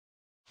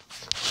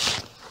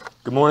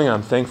Good morning.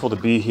 I'm thankful to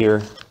be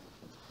here.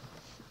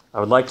 I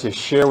would like to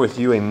share with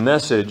you a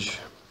message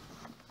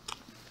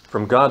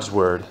from God's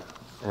Word.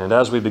 And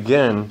as we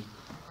begin,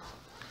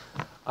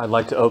 I'd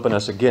like to open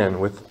us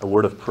again with a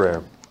word of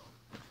prayer.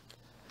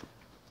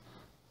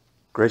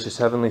 Gracious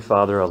Heavenly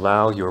Father,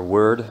 allow your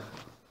word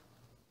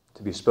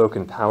to be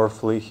spoken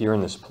powerfully here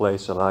in this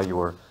place. Allow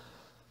your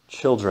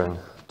children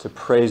to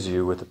praise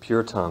you with a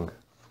pure tongue.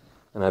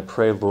 And I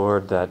pray,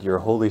 Lord, that your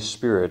Holy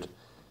Spirit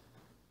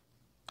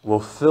will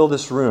fill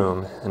this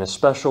room in a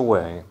special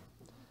way.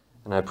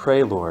 And I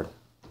pray, Lord,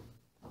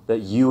 that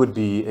you would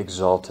be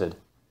exalted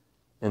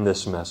in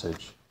this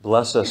message.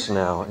 Bless us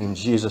now, in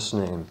Jesus'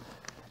 name.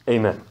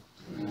 Amen.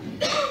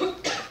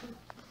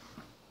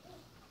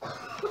 A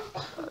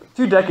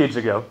few decades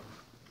ago,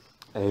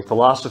 a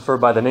philosopher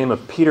by the name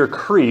of Peter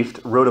Kreeft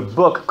wrote a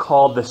book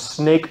called The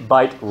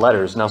Snakebite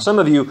Letters. Now, some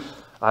of you,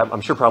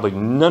 I'm sure probably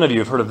none of you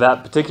have heard of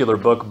that particular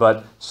book,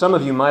 but some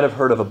of you might have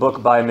heard of a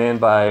book by a man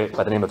by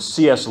the name of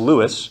C.S.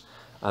 Lewis,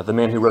 the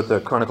man who wrote the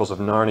Chronicles of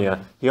Narnia.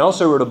 He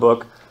also wrote a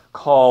book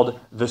called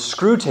The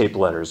Screwtape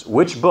Letters,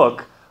 which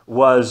book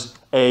was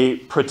a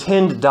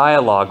pretend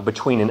dialogue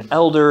between an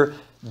elder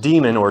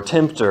demon or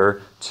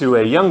tempter to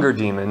a younger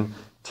demon,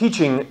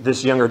 teaching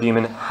this younger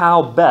demon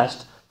how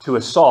best to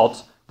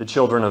assault the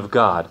children of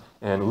God.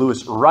 And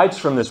Lewis writes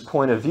from this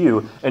point of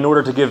view in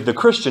order to give the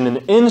Christian an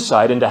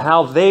insight into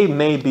how they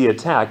may be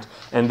attacked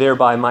and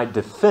thereby might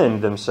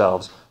defend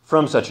themselves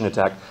from such an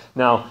attack.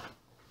 Now,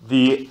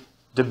 the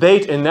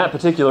debate in that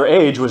particular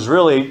age was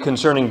really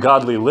concerning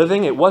godly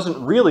living. It wasn't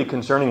really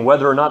concerning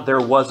whether or not there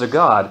was a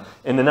God.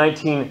 In the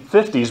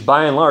 1950s,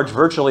 by and large,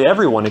 virtually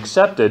everyone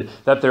accepted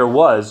that there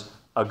was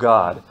a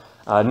God.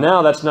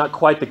 Now that's not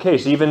quite the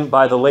case. Even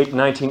by the late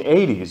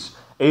 1980s,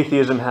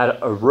 atheism had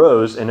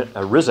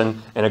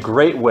arisen in a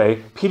great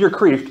way. Peter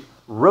Kreeft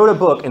wrote a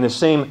book in the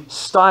same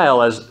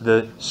style as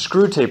the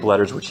Screwtape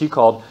Letters, which he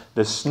called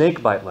the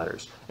Snakebite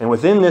Letters. And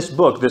within this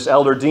book, this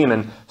elder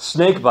demon,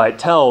 Snakebite,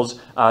 tells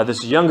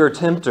this younger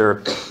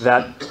tempter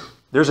that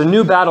there's a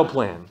new battle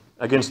plan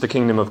against the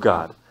kingdom of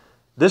God.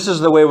 This is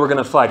the way we're going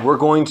to fight. We're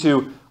going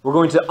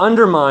to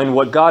undermine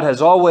what God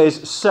has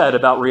always said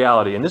about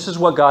reality. And this is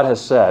what God has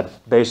said,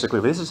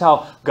 basically. This is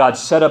how God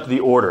set up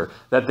the order,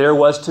 that there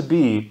was to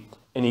be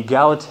an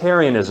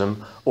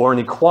egalitarianism or an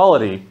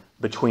equality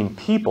between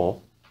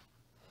people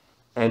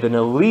and an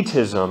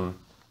elitism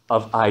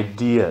of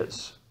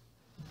ideas.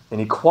 An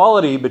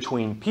equality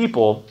between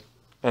people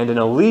and an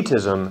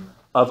elitism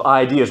of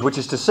ideas, which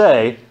is to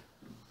say,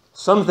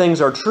 some things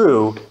are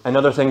true and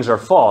other things are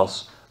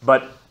false,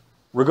 but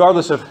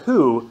regardless of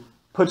who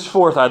puts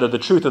forth either the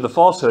truth or the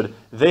falsehood,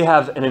 they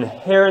have an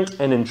inherent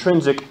and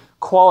intrinsic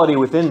quality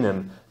within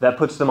them that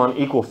puts them on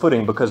equal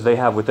footing because they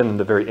have within them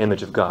the very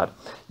image of God.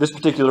 This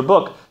particular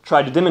book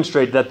tried to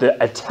demonstrate that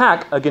the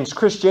attack against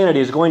Christianity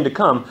is going to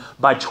come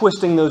by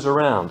twisting those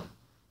around,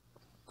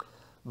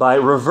 by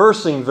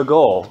reversing the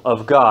goal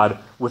of God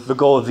with the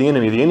goal of the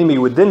enemy. The enemy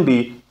would then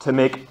be to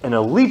make an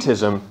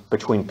elitism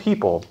between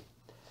people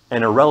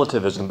and a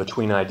relativism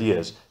between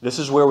ideas. This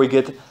is where we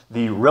get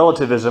the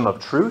relativism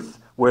of truth,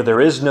 where there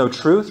is no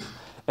truth,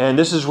 and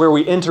this is where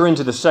we enter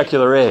into the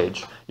secular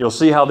age. You'll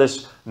see how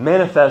this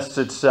manifests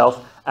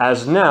itself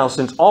as now,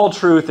 since all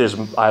truth is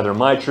either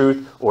my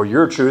truth or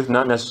your truth,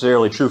 not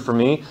necessarily true for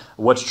me,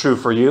 what's true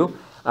for you.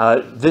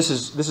 This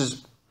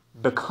is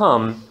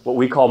become what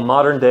we call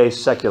modern-day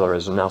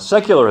secularism. Now,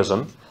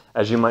 secularism,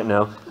 as you might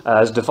know,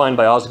 as defined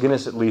by Os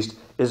Guinness at least,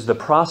 is the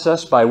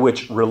process by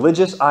which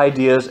religious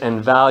ideas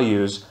and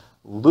values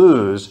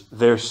lose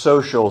their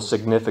social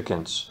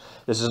significance.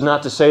 This is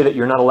not to say that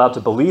you're not allowed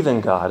to believe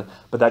in God,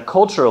 but that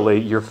culturally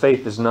your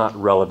faith is not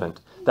relevant.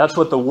 That's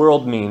what the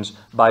world means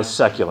by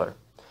secular.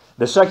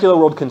 The secular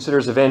world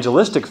considers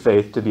evangelistic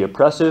faith to be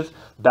oppressive,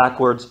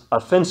 backwards,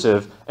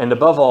 offensive, and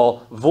above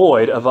all,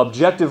 void of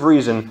objective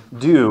reason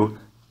due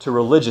to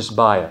religious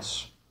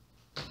bias.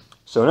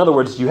 So in other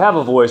words, you have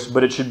a voice,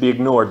 but it should be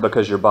ignored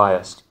because you're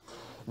biased.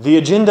 The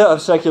agenda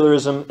of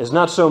secularism is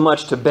not so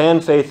much to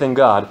ban faith in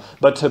God,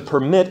 but to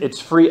permit its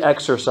free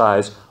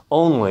exercise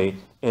only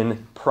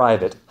in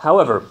private.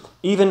 However,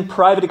 even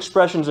private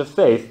expressions of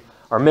faith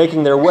are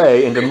making their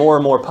way into more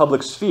and more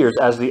public spheres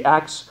as the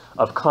acts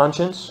of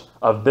conscience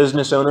of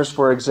business owners,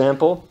 for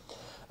example,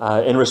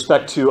 in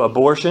respect to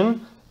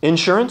abortion,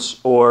 insurance,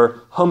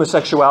 or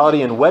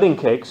homosexuality and wedding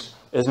cakes,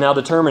 is now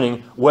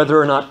determining whether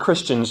or not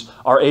Christians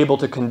are able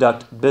to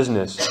conduct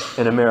business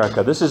in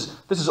America. This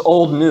is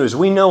old news.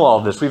 We know all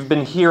this. We've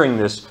been hearing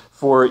this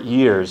for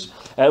years.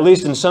 At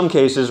least in some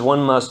cases,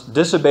 one must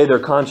disobey their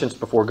conscience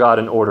before God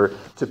in order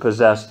to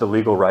possess the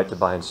legal right to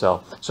buy and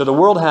sell. So the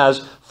world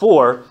has,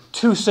 for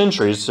 2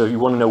 centuries, so you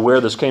want to know where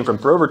this came from,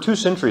 for over 2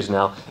 centuries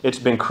now, it's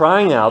been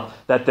crying out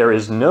that there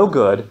is no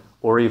good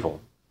or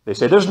evil. They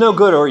say there's no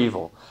good or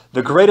evil.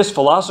 The greatest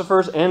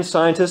philosophers and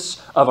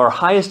scientists of our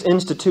highest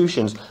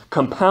institutions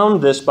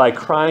compound this by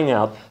crying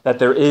out that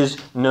there is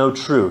no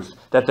truth,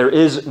 that there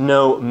is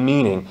no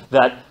meaning,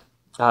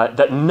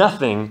 that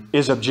nothing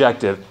is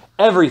objective.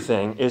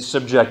 Everything is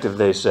subjective,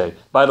 they say.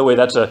 By the way,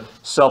 that's a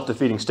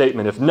self-defeating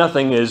statement. If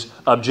nothing is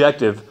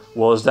objective,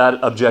 well, is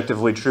that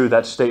objectively true?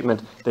 That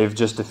statement, they've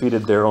just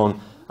defeated their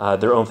own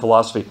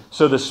philosophy.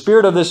 So the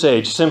spirit of this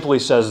age simply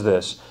says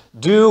this: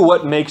 do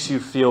what makes you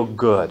feel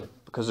good,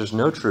 because there's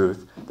no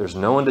truth, there's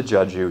no one to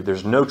judge you,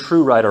 there's no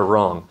true right or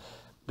wrong.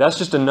 That's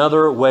just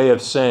another way of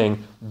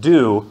saying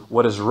do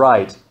what is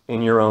right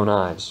in your own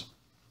eyes.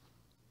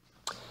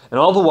 And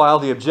all the while,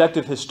 the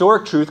objective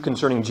historic truth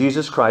concerning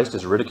Jesus Christ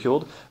is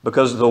ridiculed,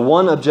 because the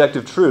one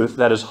objective truth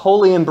that is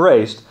wholly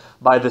embraced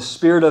by the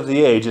spirit of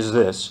the age is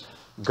this: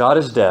 God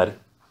is dead.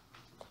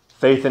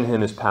 Faith in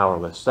him is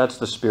powerless. That's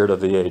the spirit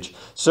of the age.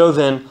 So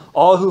then,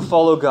 all who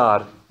follow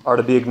God are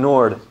to be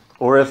ignored,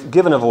 or if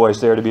given a voice,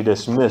 they are to be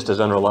dismissed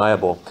as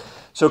unreliable.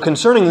 So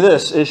concerning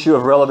this issue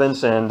of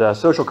relevance and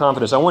social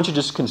confidence, I want you to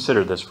just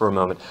consider this for a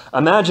moment.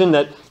 Imagine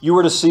that you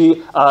were to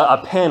see a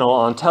panel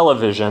on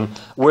television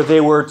where they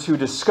were to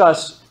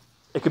discuss,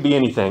 it could be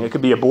anything, it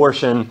could be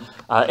abortion,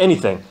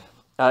 anything.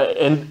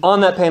 And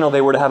on that panel, they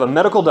were to have a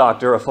medical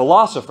doctor, a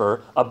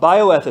philosopher, a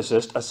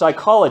bioethicist, a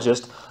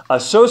psychologist, a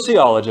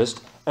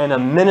sociologist, and a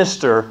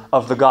minister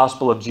of the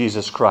gospel of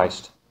Jesus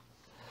Christ.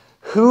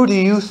 Who do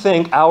you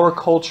think our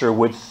culture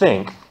would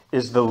think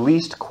is the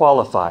least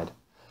qualified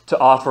to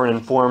offer an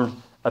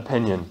informed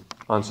opinion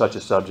on such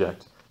a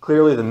subject?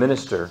 Clearly the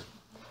minister.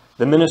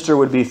 The minister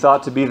would be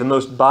thought to be the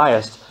most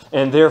biased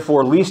and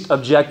therefore least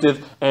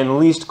objective and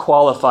least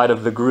qualified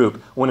of the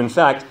group, when in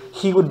fact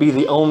he would be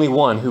the only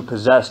one who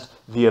possessed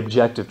the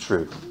objective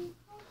truth.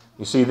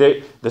 You see,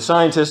 the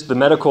scientist, the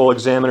medical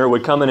examiner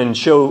would come in and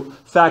show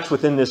facts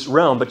within this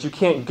realm, but you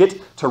can't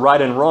get to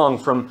right and wrong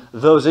from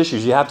those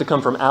issues. You have to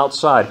come from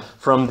outside,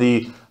 from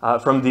the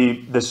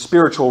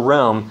spiritual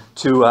realm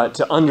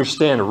to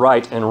understand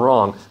right and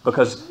wrong,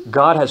 because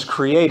God has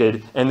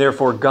created, and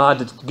therefore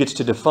God gets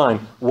to define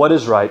what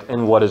is right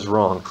and what is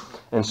wrong.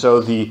 And so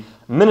the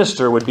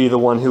minister would be the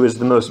one who is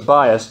the most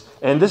biased.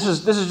 And this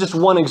is just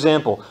one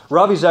example.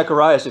 Ravi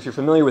Zacharias, if you're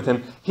familiar with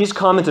him, he's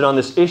commented on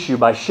this issue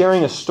by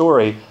sharing a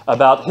story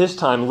about his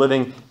time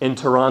living in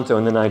Toronto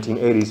in the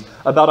 1980s.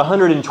 About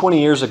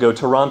 120 years ago,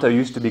 Toronto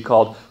used to be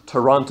called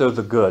Toronto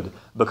the Good,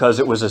 because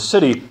it was a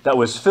city that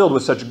was filled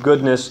with such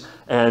goodness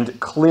and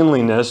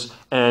cleanliness,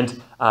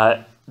 and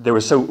there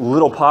was so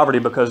little poverty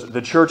because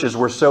the churches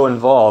were so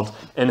involved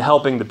in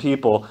helping the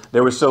people.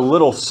 There was so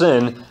little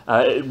sin,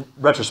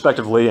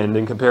 retrospectively and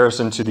in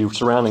comparison to the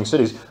surrounding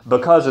cities,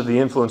 because of the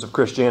influence of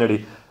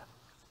Christianity.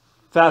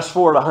 Fast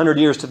forward 100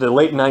 years to the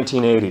late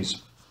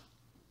 1980s.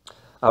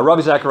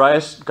 Ravi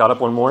Zacharias got up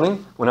one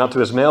morning, went out to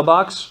his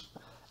mailbox,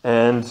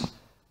 and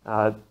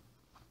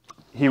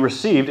he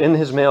received in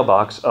his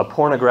mailbox a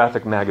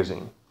pornographic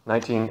magazine,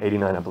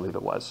 1989, I believe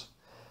it was.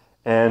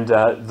 And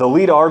the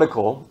lead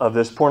article of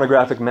this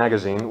pornographic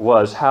magazine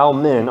was how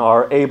men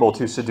are able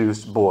to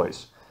seduce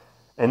boys.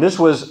 And this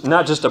was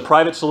not just a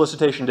private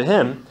solicitation to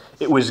him,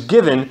 it was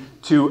given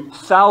to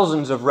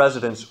thousands of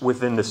residents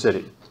within the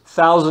city.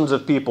 Thousands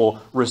of people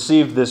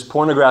received this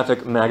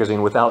pornographic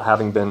magazine without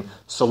having been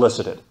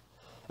solicited.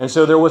 And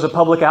so there was a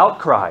public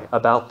outcry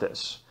about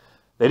this.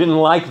 They didn't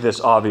like this,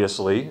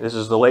 obviously. This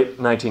is the late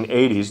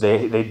 1980s.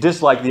 They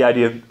disliked the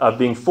idea of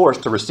being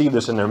forced to receive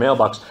this in their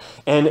mailbox.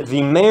 And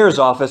the mayor's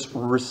office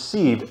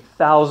received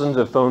thousands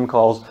of phone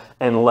calls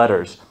and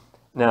letters.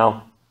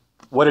 Now,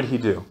 what did he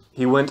do?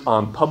 He went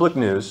on public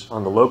news,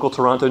 on the local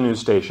Toronto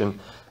news station,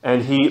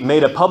 and he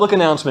made a public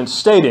announcement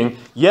stating,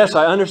 yes,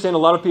 I understand a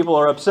lot of people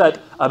are upset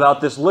about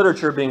this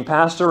literature being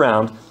passed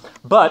around,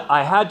 but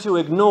I had to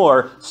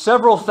ignore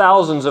several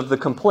thousands of the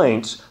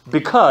complaints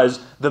because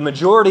the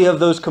majority of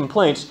those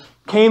complaints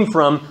came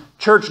from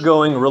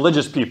church-going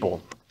religious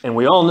people. And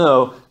we all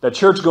know that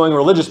church-going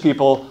religious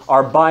people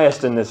are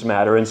biased in this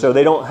matter, and so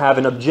they don't have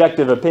an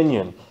objective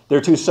opinion.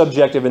 They're too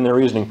subjective in their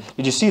reasoning.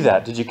 Did you see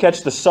that? Did you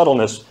catch the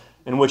subtleness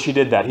in which he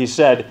did that? He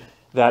said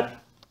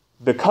that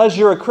because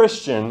you're a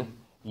Christian,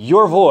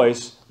 your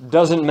voice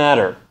doesn't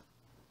matter.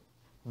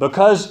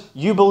 Because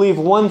you believe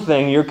one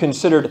thing, you're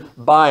considered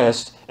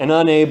biased and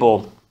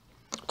unable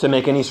to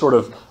make any sort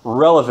of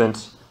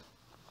relevant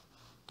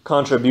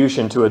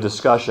contribution to a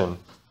discussion.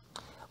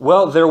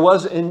 Well, there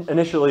was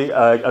initially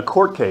a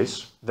court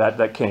case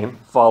that came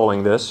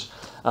following this,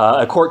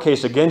 a court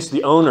case against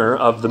the owner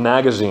of the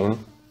magazine,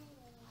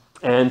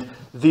 and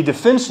the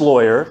defense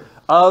lawyer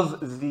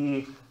of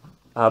the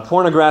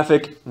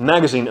pornographic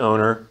magazine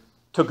owner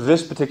took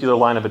this particular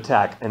line of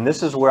attack. And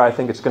this is where I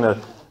think it's going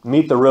to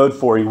meet the road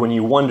for you when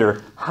you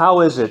wonder,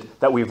 how is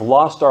it that we've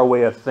lost our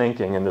way of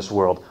thinking in this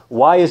world?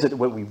 Why is it that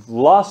we've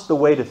lost the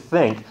way to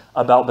think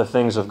about the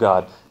things of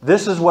God?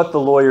 This is what the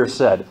lawyer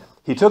said.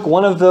 He took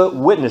one of the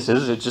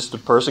witnesses, it's just a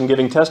person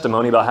giving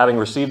testimony about having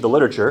received the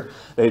literature.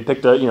 They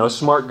picked a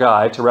smart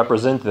guy to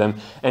represent them,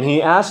 and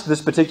he asked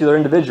this particular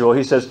individual,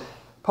 he says,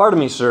 "Pardon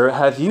me, sir,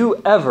 have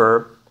you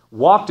ever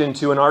walked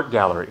into an art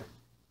gallery?"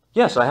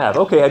 "Yes, I have."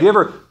 "Okay, have you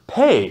ever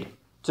paid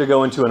to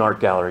go into an art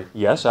gallery?"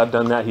 "Yes, I've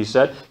done that," he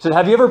said. He said,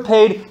 "Have you ever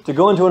paid to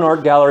go into an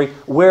art gallery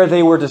where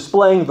they were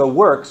displaying the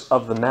works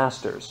of the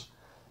masters?"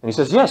 And he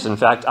says, yes, in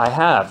fact, I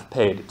have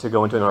paid to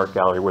go into an art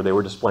gallery where they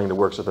were displaying the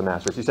works of the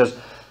masters. He says,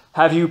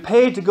 have you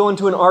paid to go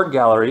into an art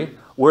gallery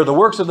where the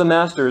works of the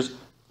masters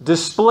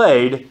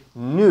displayed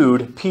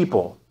nude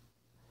people?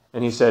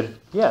 And he said,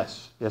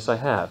 yes, I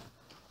have.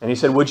 And he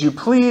said, would you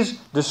please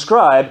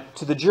describe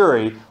to the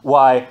jury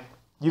why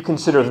you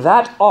consider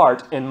that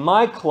art in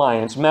my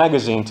client's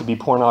magazine to be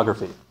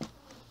pornography?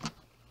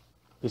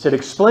 He said,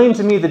 explain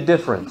to me the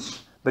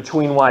difference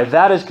between why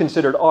that is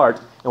considered art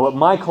and what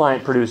my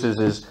client produces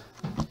is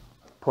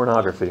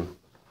pornography.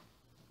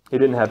 He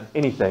didn't have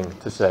anything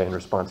to say in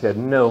response. He had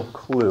no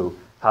clue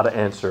how to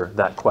answer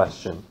that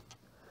question.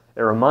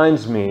 It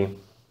reminds me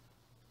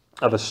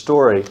of a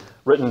story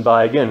written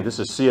by, again, this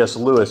is C.S.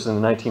 Lewis in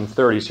the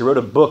 1930s. He wrote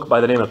a book by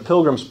the name of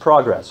Pilgrim's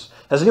Progress.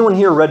 Has anyone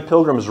here read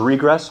Pilgrim's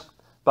Regress,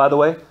 by the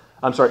way?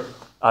 I'm sorry.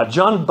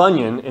 John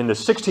Bunyan in the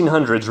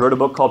 1600s wrote a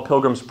book called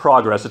Pilgrim's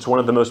Progress. It's one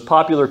of the most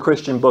popular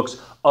Christian books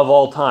of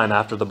all time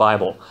after the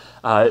Bible.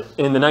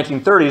 In the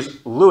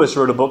 1930s, Lewis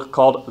wrote a book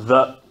called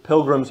The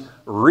Pilgrim's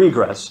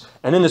Regress.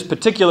 And in this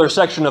particular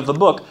section of the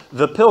book,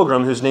 the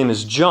pilgrim, whose name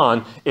is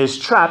John, is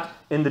trapped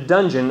in the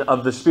dungeon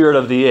of the spirit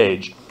of the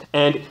age.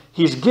 And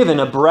he's given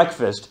a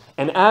breakfast.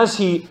 And as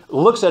he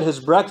looks at his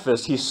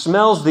breakfast, he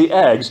smells the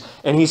eggs,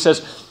 and he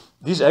says,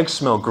 these eggs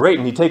smell great.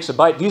 And he takes a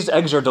bite. These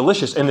eggs are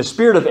delicious. And the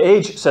spirit of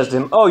age says to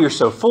him, oh, you're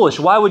so foolish.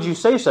 Why would you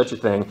say such a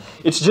thing?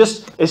 It's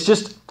just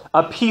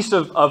a piece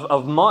of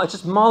it's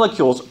just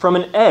molecules from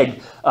an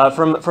egg,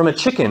 from a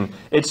chicken.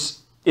 It's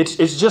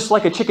just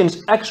like a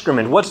chicken's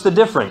excrement. What's the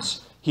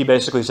difference? He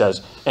basically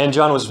says. And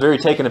John was very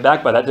taken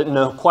aback by that, didn't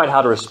know quite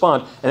how to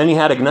respond. And then he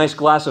had a nice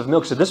glass of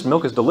milk, said, this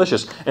milk is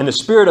delicious. And the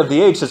spirit of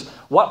the age says,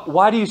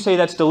 why do you say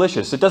that's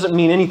delicious? It doesn't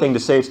mean anything to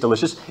say it's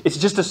delicious. It's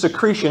just a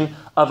secretion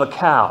of a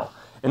cow.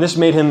 And this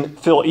made him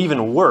feel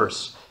even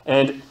worse.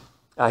 And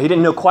he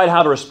didn't know quite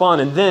how to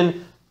respond. And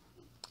then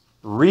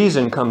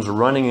reason comes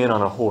running in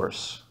on a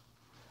horse.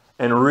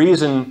 And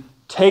reason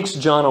takes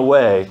John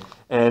away.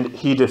 And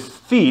he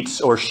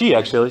defeats, or she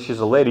actually, she's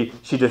a lady,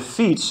 she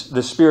defeats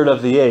the spirit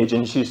of the age.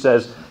 And she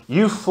says,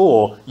 you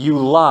fool, you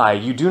lie.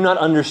 You do not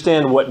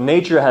understand what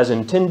nature has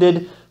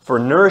intended for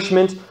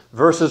nourishment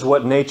versus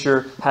what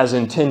nature has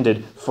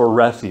intended for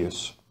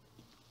refuse.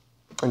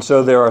 And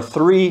so there are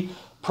three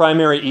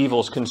primary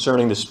evils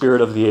concerning the spirit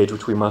of the age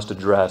which we must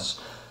address.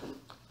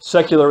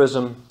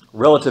 Secularism,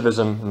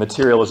 relativism,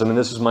 materialism. And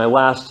this is my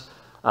last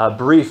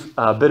brief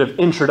bit of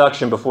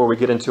introduction before we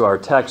get into our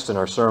text and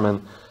our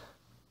sermon.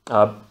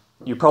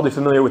 You're probably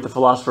familiar with the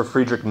philosopher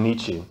Friedrich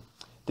Nietzsche.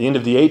 At the end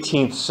of the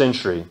 18th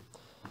century,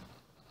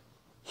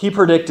 he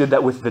predicted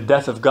that with the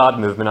death of God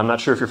movement, I'm not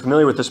sure if you're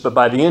familiar with this, but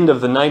by the end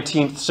of the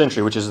 19th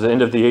century, which is the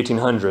end of the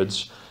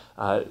 1800s,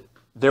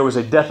 there was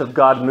a death of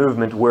God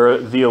movement where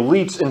the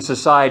elites in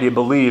society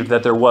believed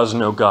that there was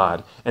no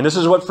God. And this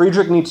is what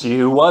Friedrich Nietzsche,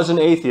 who was an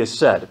atheist,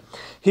 said.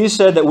 He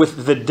said that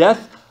with the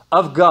death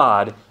of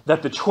God,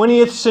 that the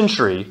 20th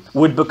century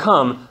would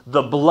become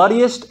the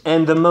bloodiest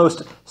and the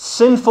most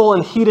sinful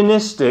and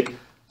hedonistic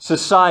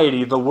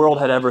society the world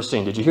had ever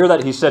seen. Did you hear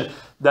that? He said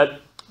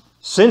that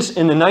since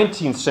in the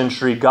 19th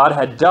century God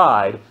had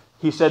died,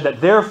 he said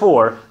that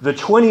therefore the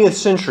 20th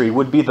century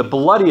would be the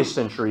bloodiest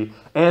century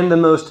and the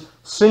most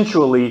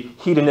sensually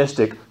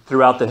hedonistic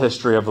throughout the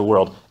history of the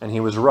world. And he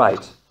was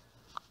right.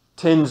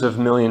 Tens of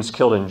millions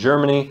killed in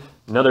Germany,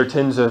 another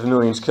tens of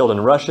millions killed in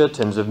Russia,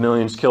 tens of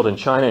millions killed in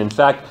China. In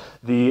fact,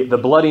 the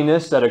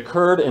bloodiness that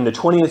occurred in the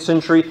 20th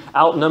century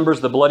outnumbers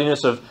the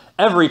bloodiness of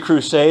every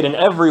crusade and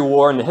every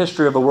war in the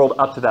history of the world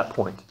up to that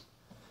point.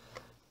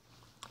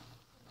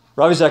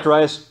 Ravi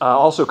Zacharias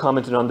also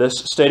commented on this,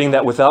 stating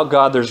that without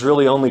God, there's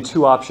really only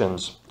two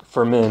options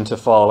for men to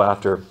follow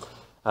after.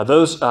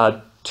 Those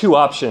two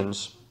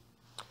options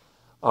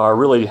are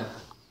really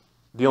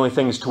the only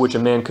things to which a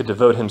man could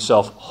devote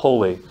himself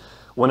wholly.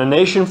 When a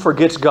nation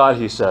forgets God,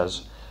 he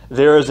says,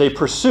 there is a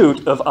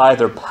pursuit of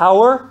either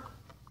power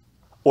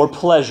or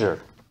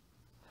pleasure.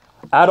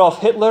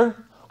 Adolf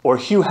Hitler or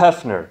Hugh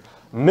Hefner,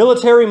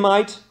 military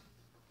might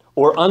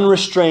or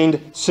unrestrained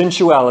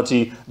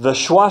sensuality, the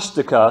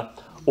swastika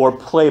or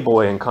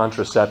Playboy and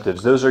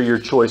contraceptives. Those are your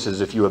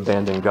choices if you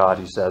abandon God,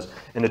 he says.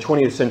 And the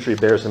 20th century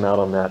bears him out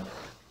on that.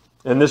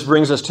 And this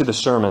brings us to the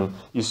sermon.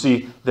 You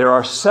see, there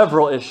are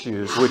several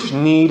issues which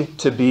need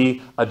to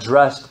be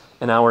addressed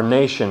in our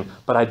nation.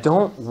 But I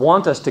don't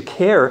want us to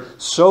care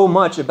so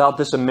much about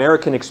this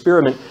American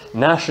experiment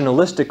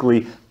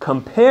nationalistically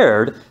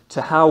compared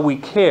to how we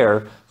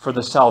care for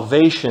the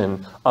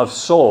salvation of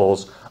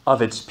souls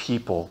of its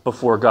people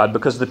before God.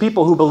 Because the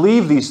people who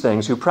believe these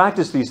things, who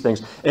practice these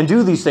things, and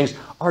do these things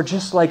are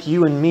just like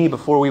you and me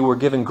before we were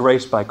given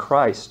grace by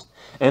Christ.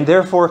 And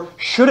therefore,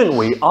 shouldn't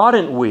we,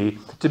 oughtn't we,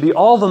 to be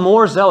all the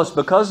more zealous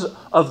because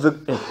of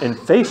in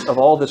face of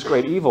all this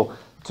great evil,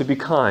 to be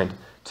kind,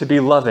 to be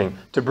loving,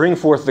 to bring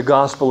forth the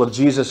gospel of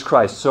Jesus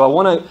Christ. So I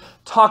want to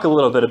talk a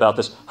little bit about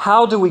this.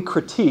 How do we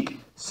critique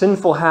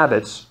sinful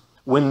habits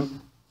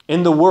when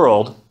in the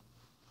world,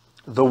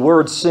 the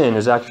word sin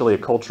is actually a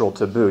cultural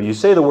taboo? You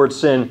say the word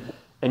sin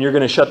and you're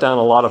going to shut down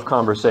a lot of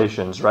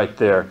conversations right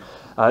there.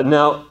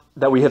 Now,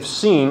 that we have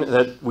seen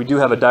that we do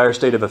have a dire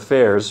state of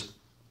affairs,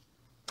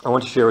 I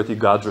want to share with you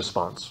God's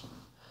response.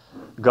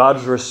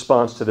 God's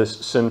response to this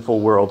sinful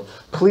world.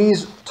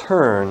 Please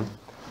turn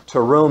to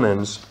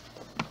Romans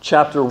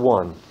chapter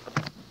 1.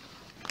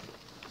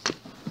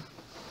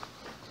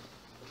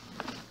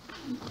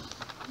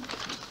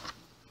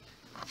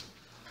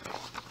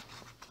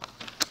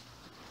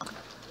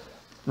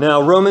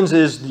 Now, Romans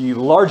is the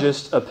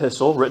largest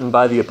epistle written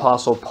by the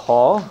Apostle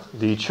Paul.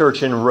 The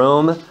church in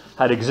Rome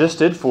had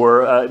existed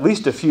for at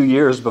least a few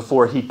years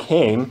before he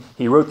came.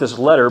 He wrote this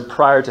letter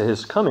prior to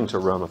his coming to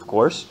Rome, of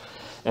course,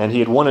 and he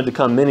had wanted to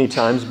come many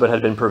times but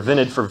had been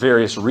prevented for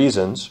various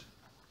reasons.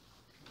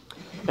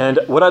 And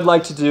what I'd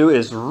like to do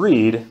is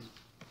read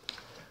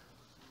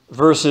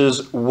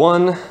verses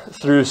 1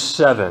 through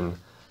 7.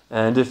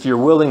 And if you're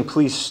willing,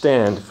 please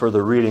stand for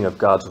the reading of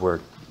God's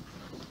Word.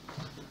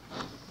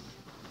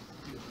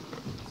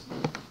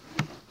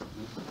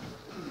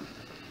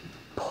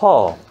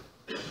 Paul,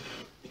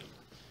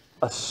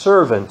 a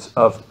servant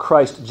of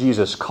Christ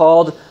Jesus,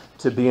 called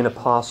to be an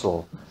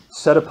apostle,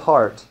 set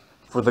apart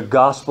for the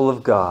gospel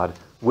of God,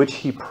 which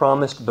he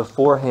promised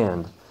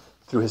beforehand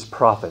through his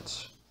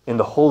prophets in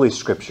the Holy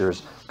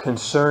Scriptures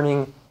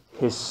concerning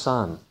his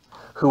Son,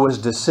 who was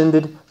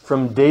descended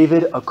from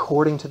David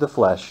according to the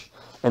flesh,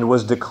 and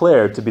was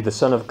declared to be the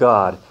Son of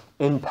God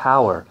in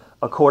power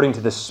according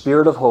to the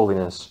Spirit of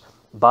holiness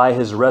by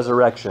his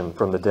resurrection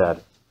from the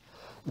dead.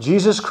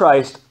 Jesus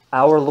Christ,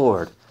 our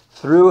Lord,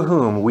 through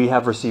whom we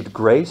have received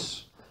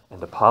grace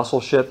and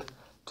apostleship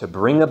to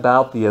bring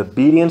about the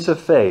obedience of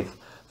faith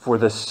for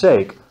the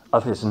sake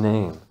of his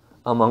name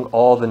among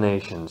all the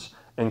nations,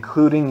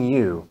 including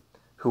you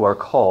who are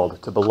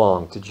called to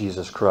belong to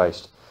Jesus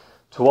Christ.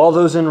 To all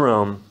those in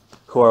Rome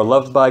who are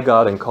loved by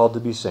God and called to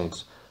be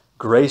saints,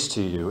 grace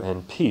to you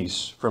and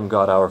peace from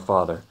God our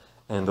Father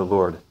and the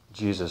Lord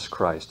Jesus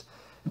Christ.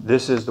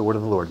 This is the word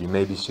of the Lord. You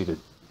may be seated.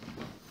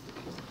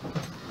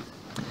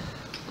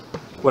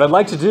 What I'd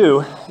like to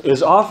do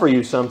is offer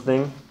you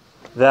something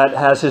that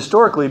has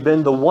historically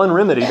been the one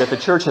remedy that the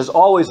church has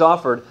always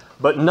offered,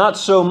 but not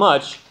so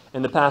much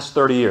in the past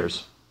 30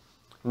 years.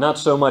 Not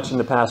so much in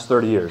the past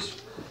 30 years.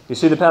 You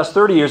see, the past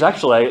 30 years,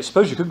 actually, I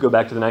suppose you could go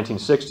back to the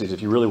 1960s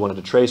if you really wanted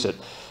to trace it.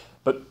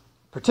 But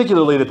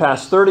particularly the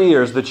past 30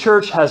 years, the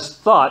church has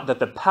thought that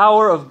the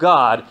power of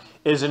God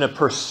is in a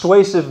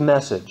persuasive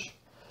message.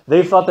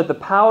 They've thought that the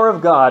power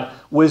of God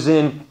was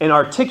in an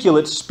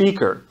articulate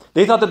speaker.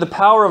 They thought that the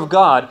power of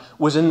God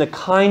was in the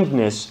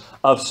kindness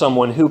of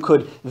someone who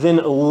could then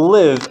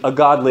live a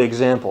godly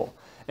example.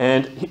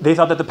 And they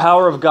thought that the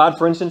power of God,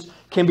 for instance,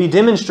 can be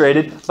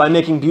demonstrated by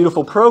making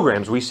beautiful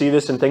programs. We see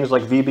this in things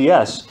like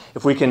VBS.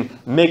 If we can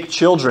make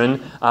children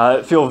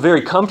feel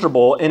very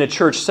comfortable in a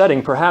church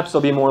setting, perhaps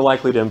they'll be more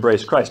likely to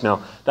embrace Christ.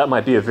 Now, that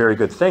might be a very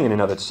good thing in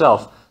and of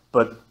itself,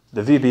 but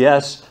the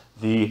VBS,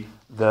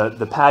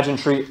 the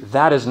pageantry,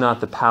 that is not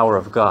the power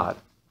of God.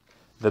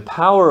 The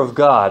power of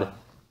God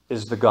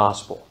is the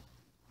gospel.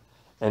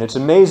 And it's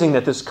amazing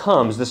that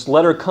this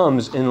letter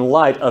comes in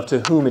light of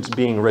to whom it's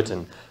being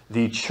written.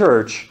 The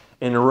church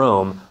in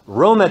Rome.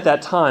 Rome at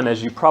that time,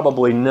 as you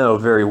probably know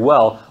very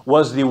well,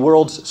 was the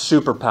world's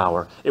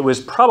superpower. It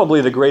was probably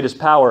the greatest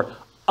power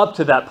up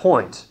to that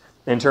point,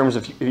 in terms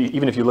of,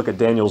 even if you look at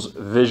Daniel's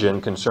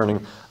vision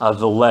concerning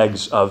the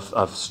legs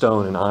of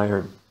stone and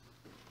iron.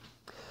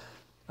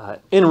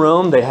 In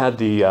Rome, they had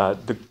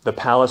the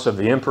palace of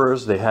the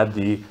emperors. They had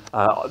the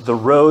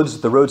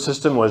roads. The road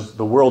system was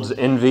the world's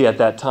envy at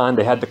that time.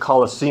 They had the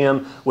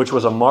Colosseum, which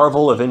was a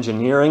marvel of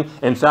engineering.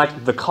 In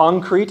fact, the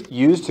concrete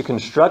used to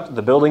construct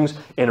the buildings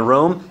in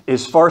Rome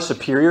is far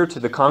superior to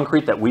the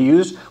concrete that we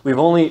use. We've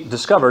only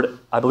discovered,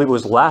 I believe it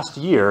was last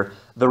year,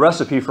 the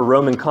recipe for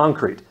Roman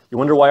concrete. You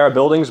wonder why our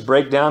buildings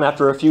break down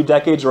after a few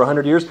decades or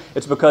 100 years?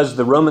 It's because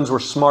the Romans were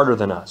smarter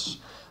than us.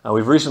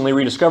 We've recently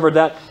rediscovered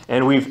that,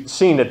 and we've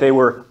seen that they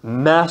were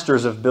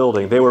masters of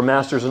building. They were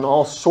masters in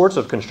all sorts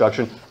of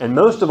construction, and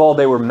most of all,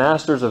 they were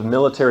masters of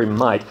military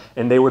might,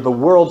 and they were the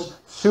world's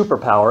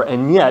superpower.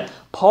 And yet,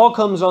 Paul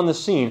comes on the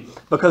scene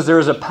because there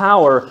is a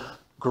power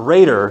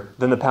greater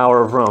than the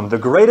power of Rome. The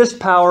greatest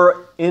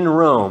power in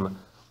Rome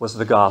was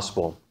the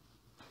gospel.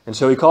 And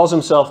so he calls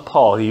himself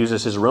Paul. He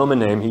uses his Roman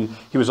name.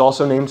 He was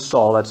also named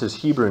Saul. That's his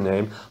Hebrew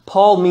name.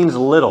 Paul means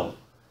little.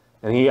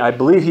 And I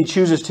believe he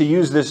chooses to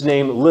use this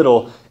name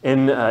little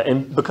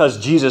because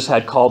Jesus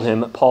had called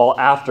him Paul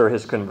after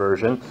his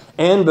conversion,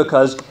 and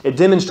because it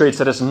demonstrates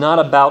that it's not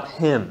about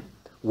him.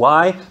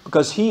 Why?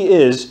 Because he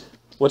is,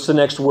 what's the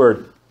next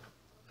word?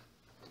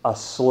 A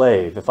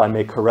slave, if I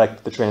may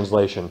correct the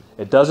translation.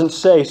 It doesn't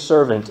say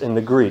servant in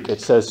the Greek.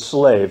 It says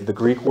slave. The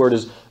Greek word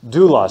is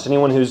doulos.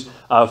 Anyone who's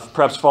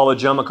perhaps followed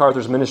John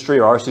MacArthur's ministry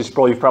or R.C.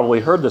 Sproul, you've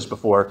probably heard this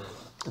before,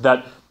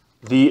 that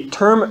the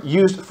term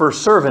used for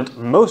servant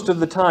most of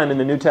the time in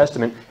the New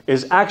Testament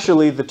is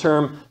actually the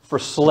term for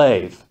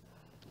slave.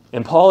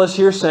 And Paul is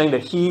here saying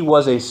that he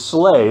was a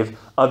slave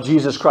of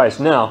Jesus Christ.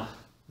 Now,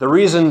 the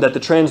reason that the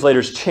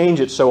translators change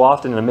it so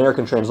often in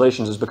American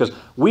translations is because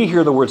we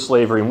hear the word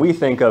slavery and we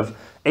think of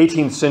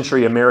 18th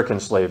century American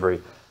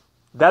slavery.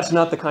 That's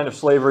not the kind of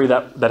slavery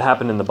that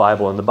happened in the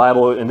Bible. In the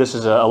Bible, and this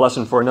is a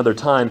lesson for another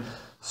time,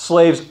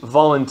 slaves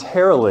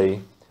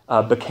voluntarily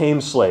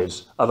became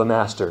slaves of a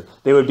master.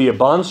 They would be a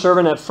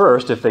bondservant at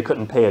first if they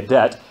couldn't pay a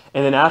debt,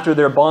 and then after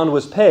their bond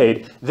was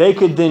paid, they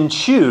could then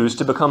choose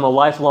to become a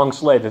lifelong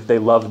slave if they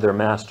loved their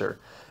master.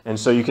 And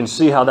so you can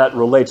see how that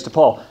relates to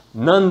Paul.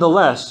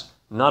 Nonetheless,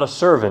 not a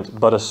servant,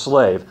 but a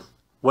slave.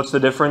 What's the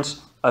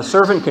difference? A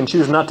servant can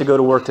choose not to go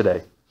to work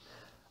today.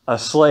 A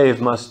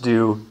slave must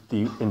do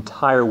the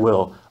entire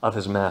will of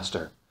his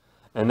master.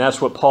 And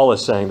that's what Paul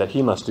is saying that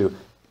he must do.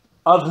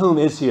 Of whom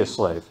is he a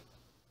slave?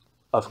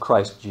 Of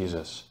Christ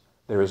Jesus.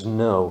 There is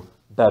no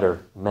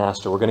better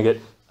master. We're going to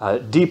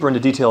get deeper into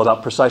detail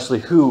about precisely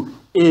who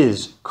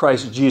is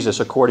Christ Jesus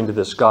according to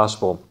this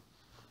gospel.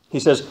 He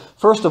says,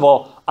 first of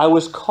all, I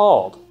was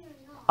called.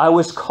 I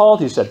was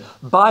called, he said,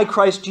 by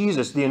Christ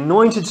Jesus, the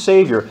anointed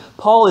Savior.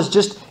 Paul is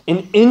just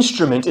an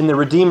instrument in the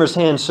Redeemer's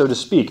hands, so to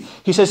speak.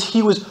 He says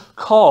he was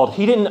called.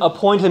 He didn't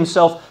appoint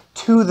himself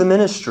to the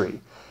ministry.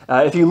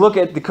 If you look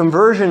at the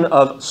conversion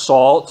of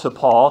Saul to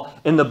Paul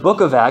in the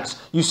book of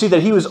Acts, you see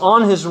that he was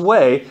on his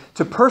way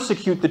to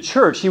persecute the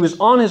church. He was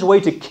on his way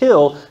to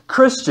kill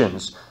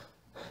Christians.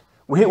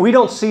 We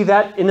don't see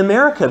that in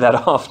America that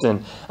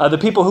often. The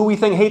people who we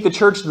think hate the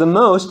church the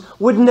most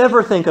would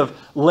never think of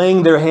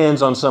laying their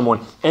hands on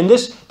someone. And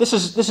this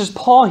is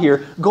Paul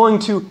here going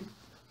to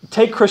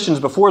take Christians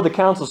before the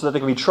council so that they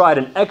can be tried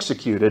and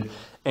executed.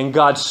 And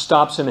God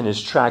stops him in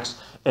his tracks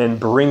and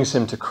brings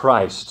him to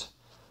Christ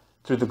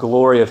through the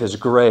glory of his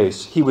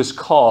grace. He was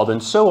called,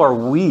 and so are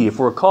we. If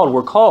we're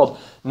called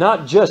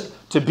not just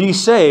to be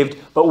saved,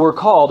 but we're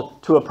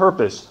called to a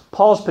purpose.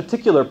 Paul's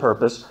particular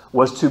purpose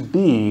was to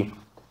be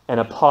an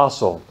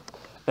apostle.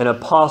 An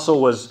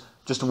apostle was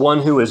just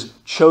one who was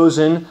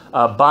chosen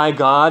by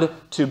God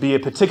to be a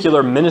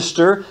particular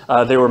minister.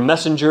 They were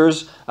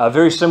messengers,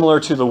 very similar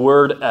to the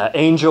word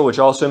angel, which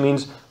also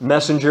means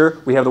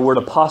messenger. We have the word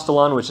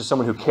apostolon, which is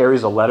someone who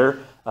carries a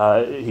letter.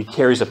 He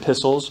carries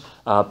epistles,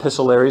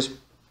 epistollaries.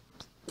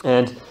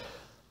 And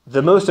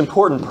the most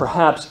important,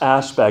 perhaps,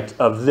 aspect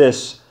of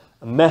this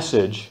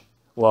message,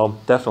 well,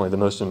 definitely the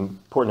most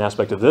important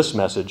aspect of this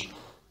message,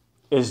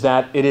 is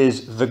that it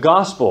is the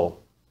gospel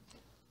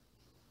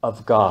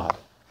of God.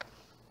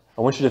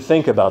 I want you to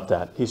think about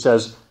that. He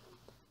says,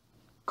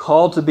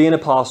 called to be an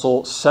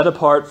apostle, set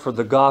apart for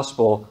the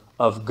gospel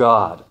of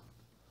God.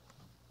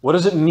 What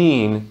does it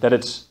mean that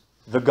it's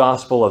the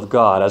gospel of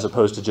God as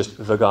opposed to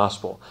just the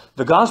gospel?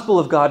 The gospel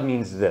of God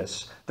means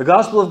this. The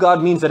gospel of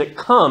God means that it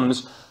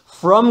comes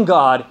from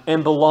God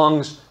and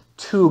belongs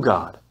to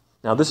God.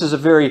 Now, this is a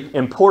very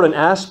important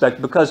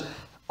aspect because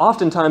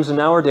oftentimes in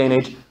our day and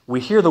age, we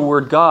hear the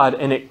word God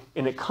and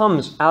it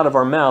comes out of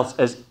our mouths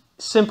as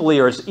simply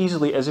or as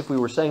easily as if we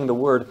were saying the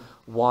word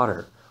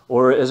water,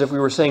 or as if we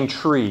were saying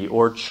tree,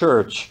 or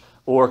church,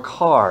 or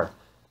car.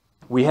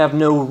 We have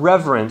no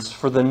reverence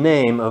for the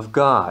name of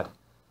God.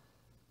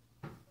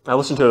 I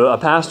listened to a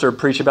pastor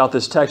preach about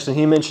this text, and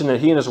he mentioned that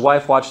he and his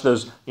wife watch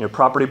those,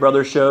 Property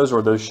Brothers shows,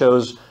 or those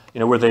shows,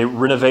 where they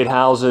renovate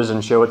houses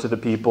and show it to the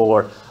people,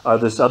 or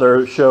this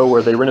other show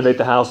where they renovate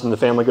the house and the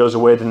family goes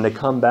away, then they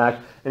come back.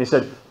 And he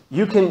said,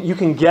 you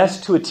can guess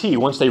to a T,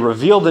 once they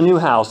reveal the new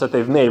house that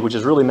they've made, which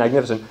is really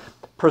magnificent,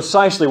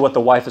 precisely what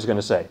the wife is going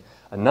to say.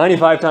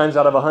 95 times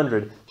out of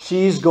 100,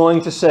 she's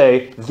going to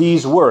say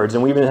these words,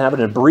 and we even have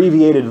an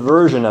abbreviated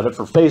version of it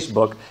for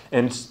Facebook,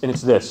 and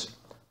it's this: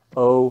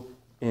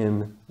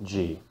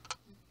 OMG.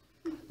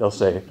 They'll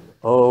say,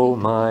 oh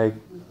my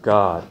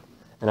God.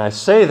 And I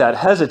say that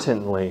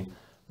hesitantly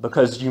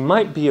because you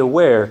might be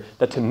aware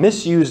that to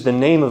misuse the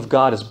name of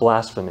God is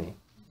blasphemy.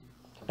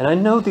 And I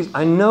know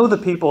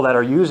the people that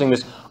are using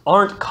this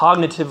aren't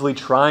cognitively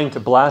trying to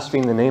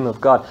blaspheme the name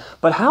of God.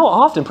 But how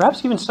often,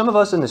 perhaps even some of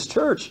us in this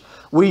church,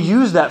 we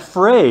use that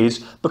phrase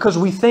because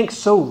we think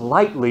so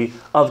lightly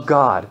of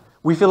God.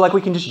 We feel like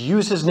we can just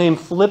use his name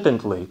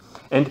flippantly.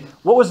 And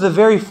what was the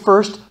very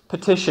first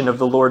petition of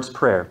the Lord's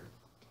Prayer?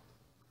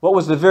 What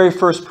was the very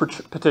first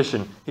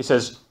petition? He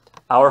says,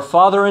 Our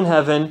Father in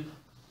heaven,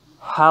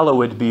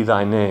 hallowed be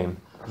thy name.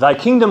 Thy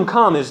kingdom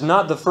come is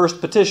not the first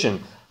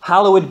petition.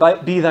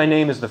 Hallowed be thy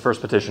name is the first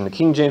petition. The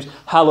King James,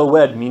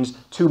 hallowed, means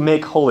to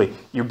make holy.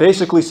 You're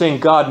basically saying,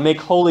 God,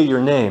 make holy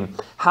your name.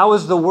 How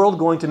is the world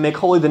going to make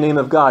holy the name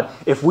of God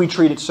if we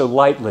treat it so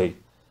lightly?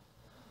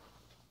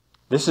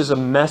 This is a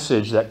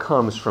message that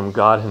comes from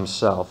God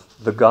himself,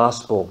 the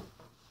gospel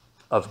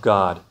of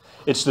God.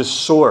 It's the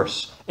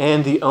source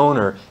and the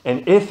owner.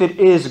 And if it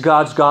is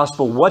God's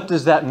gospel, what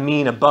does that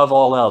mean above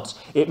all else?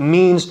 It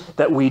means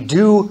that we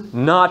do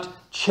not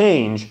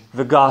change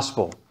the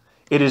gospel.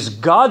 It is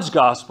God's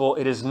gospel.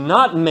 It is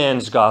not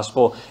man's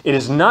gospel. It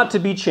is not to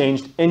be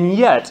changed. And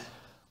yet,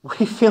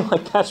 we feel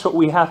like that's what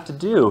we have to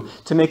do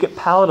to make it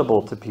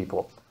palatable to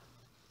people.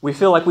 We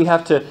feel like we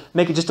have to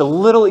make it just a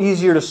little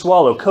easier to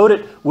swallow, coat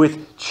it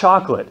with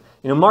chocolate.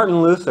 Martin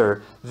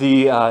Luther,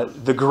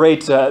 the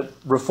great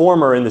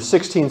reformer in the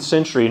 16th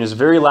century, in his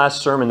very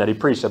last sermon that he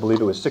preached, I believe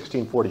it was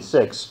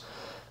 1646,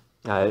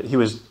 he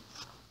was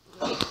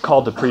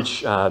called to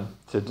preach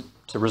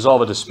to to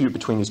resolve a dispute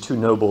between these two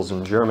nobles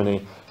in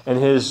Germany. And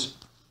his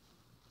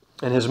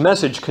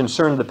message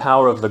concerned the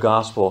power of the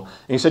gospel.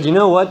 And he said, you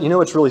know what? You know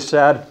what's really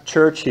sad,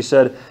 church? He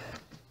said,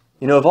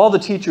 of all the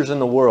teachers in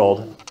the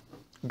world,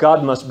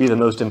 God must be the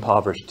most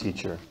impoverished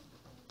teacher.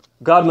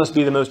 God must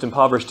be the most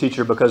impoverished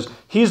teacher because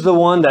he's the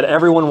one that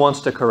everyone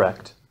wants to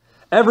correct.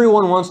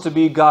 Everyone wants to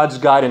be God's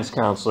guidance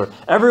counselor.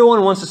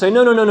 Everyone wants to say,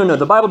 no,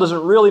 the Bible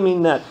doesn't really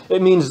mean that.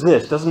 It means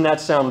this. Doesn't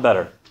that sound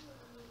better?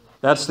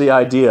 That's the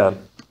idea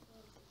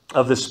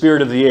of the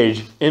spirit of the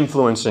age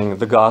influencing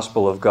the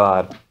gospel of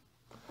God.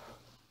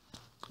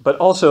 But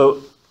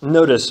also,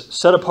 notice,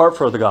 set apart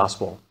for the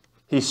gospel.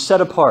 He's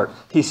set apart.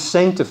 He's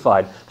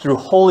sanctified through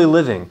holy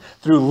living,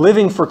 through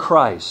living for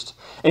Christ.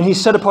 And he's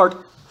set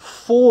apart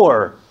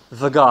for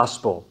the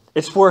gospel.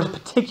 It's for a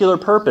particular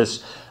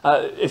purpose.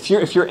 If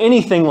you're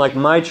anything like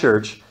my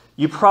church,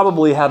 you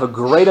probably have a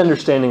great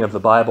understanding of the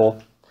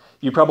Bible.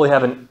 You probably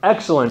have an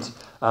excellent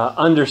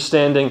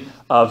understanding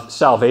of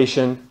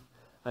salvation.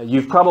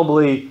 You've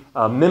probably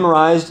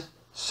memorized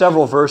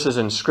several verses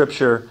in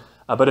Scripture.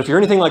 But if you're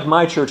anything like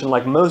my church and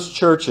like most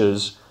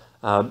churches,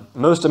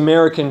 most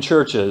American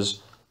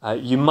churches,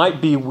 you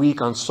might be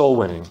weak on soul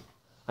winning.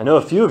 I know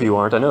a few of you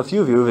aren't. I know a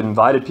few of you have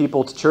invited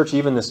people to church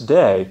even this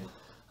day.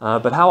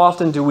 But how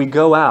often do we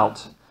go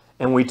out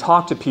and we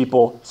talk to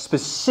people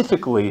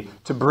specifically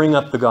to bring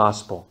up the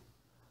gospel?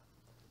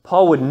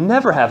 Paul would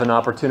never have an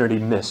opportunity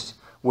missed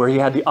where he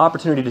had the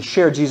opportunity to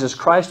share Jesus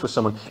Christ with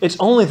someone. It's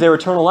only their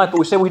eternal life, but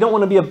we say we don't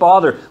want to be a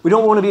bother. We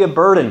don't want to be a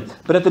burden.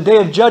 But at the day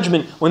of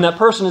judgment, when that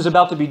person is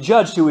about to be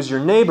judged who is your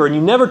neighbor and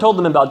you never told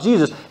them about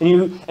Jesus,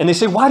 and they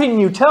say, why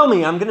didn't you tell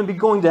me? I'm going to be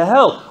going to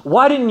hell.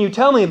 Why didn't you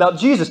tell me about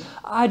Jesus?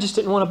 I just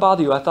didn't want to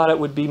bother you. I thought it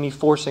would be me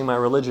forcing my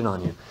religion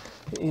on you.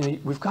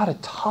 We've got to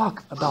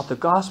talk about the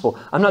gospel.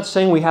 I'm not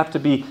saying we have to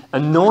be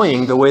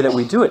annoying the way that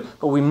we do it,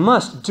 but we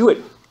must do it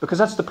because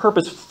that's the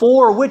purpose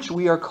for which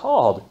we are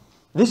called.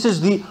 This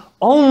is the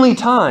only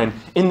time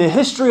in the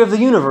history of the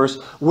universe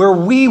where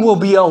we will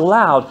be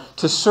allowed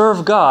to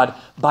serve God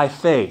by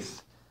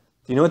faith.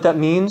 Do you know what that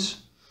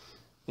means?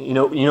 You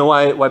know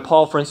why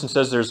Paul, for instance,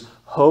 says there's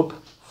hope,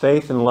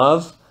 faith, and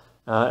love,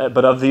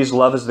 but of these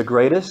love is the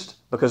greatest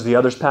because the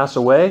others pass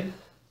away?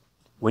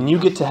 When you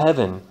get to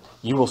heaven,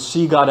 you will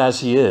see God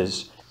as He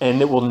is,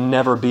 and it will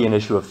never be an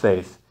issue of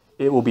faith.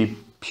 It will be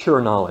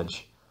pure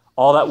knowledge.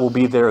 All that will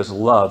be there is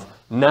love.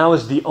 Now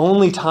is the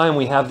only time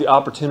we have the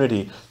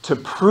opportunity to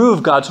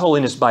prove God's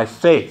holiness by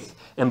faith,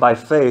 and by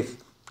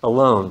faith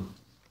alone.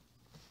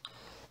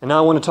 And now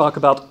I want to talk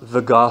about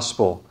the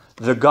gospel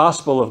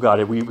of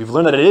God. We've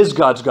learned that it is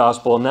God's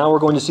gospel, and now we're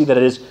going to see that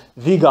it is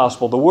the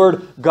gospel. The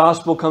word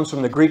gospel comes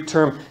from the Greek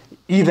term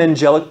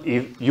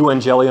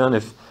evangelion,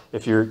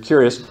 if you're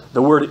curious.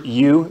 The word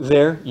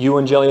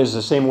euangelion, is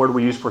the same word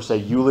we use for, say,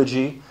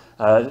 eulogy,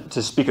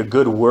 to speak a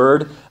good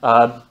word.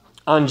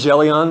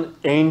 Angelion,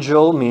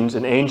 angel, means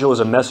an angel is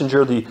a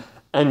messenger. The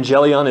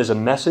angelion is a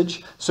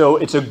message. So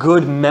it's a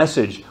good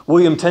message.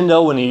 William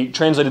Tyndale, when he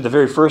translated the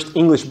very first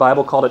English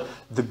Bible, called it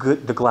the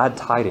glad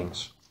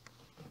tidings.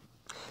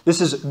 This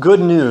is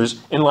good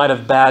news in light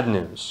of bad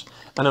news.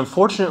 And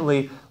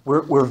unfortunately,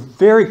 we're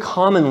very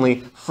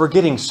commonly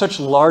forgetting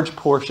such large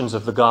portions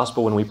of the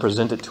gospel when we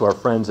present it to our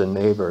friends and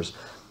neighbors.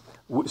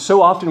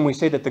 So often we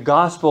say that the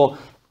gospel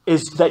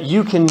is that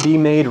you can be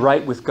made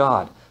right with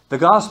God. The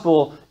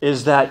gospel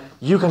is that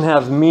you can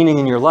have meaning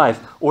in your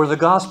life, or the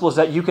gospel is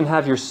that you can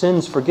have your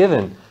sins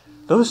forgiven.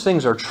 Those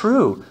things are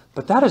true,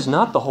 but that is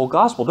not the whole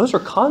gospel. Those are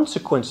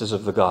consequences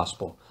of the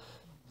gospel.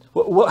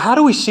 How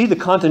do we see the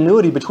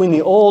continuity between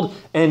the Old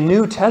and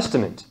New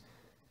Testament,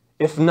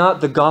 if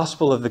not the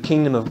gospel of the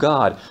kingdom of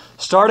God?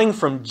 Starting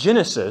from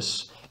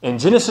Genesis, in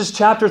Genesis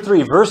chapter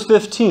 3, verse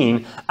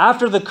 15,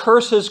 after the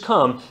curse has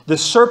come, the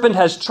serpent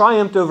has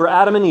triumphed over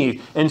Adam and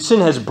Eve, and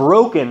sin has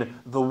broken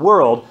the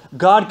world.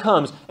 God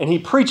comes and He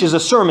preaches a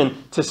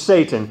sermon to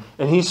Satan,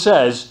 and He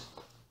says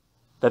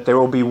that there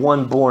will be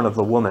one born of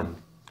the woman,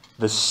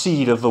 the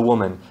seed of the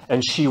woman,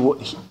 and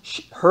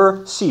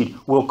her seed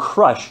will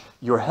crush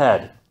your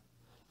head.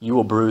 You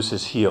will bruise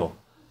his heel.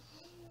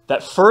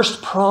 That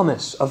first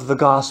promise of the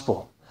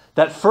gospel,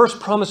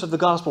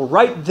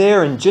 right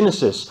there in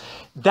Genesis,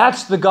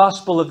 that's the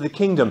gospel of the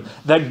kingdom,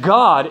 that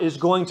God is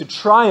going to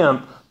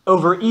triumph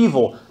over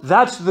evil.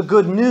 That's the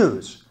good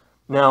news.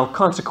 Now,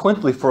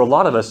 consequently, for a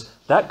lot of us,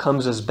 that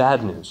comes as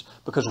bad news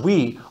because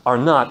we are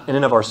not, in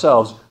and of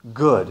ourselves,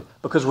 good.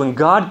 Because when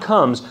God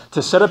comes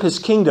to set up His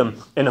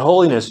kingdom in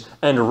holiness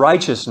and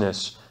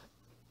righteousness,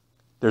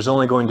 there's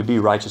only going to be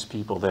righteous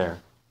people there.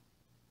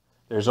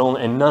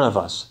 And none of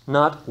us,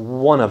 not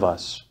one of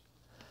us,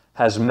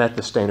 has met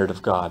the standard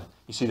of God.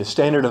 You see, the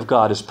standard of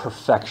God is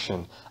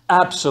perfection,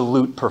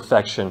 absolute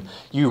perfection.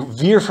 You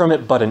veer from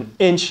it but an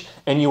inch,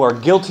 and you are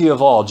guilty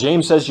of all.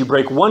 James says you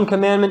break one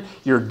commandment,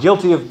 you're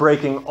guilty of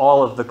breaking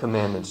all of the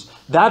commandments.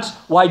 That's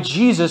why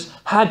Jesus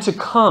had to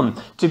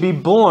come, to be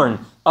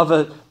born of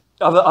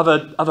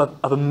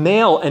of a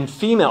male and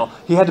female.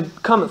 He had to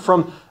come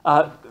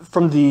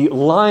from the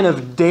line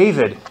of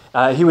David.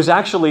 He was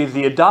actually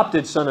the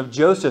adopted son of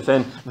Joseph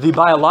and the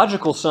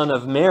biological son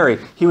of Mary.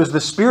 He was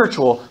the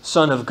spiritual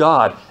son of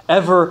God,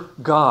 ever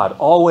God,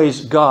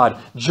 always God,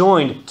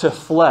 joined to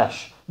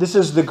flesh. This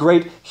is the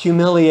great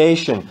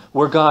humiliation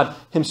where God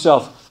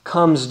himself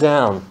comes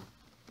down.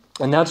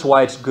 And that's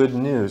why it's good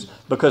news,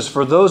 because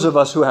for those of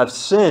us who have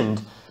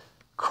sinned,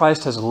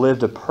 Christ has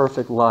lived a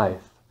perfect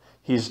life.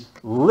 He's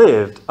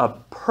lived a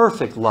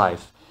perfect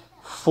life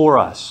for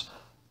us.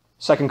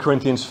 2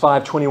 Corinthians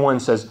 5:21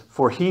 says,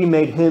 "For he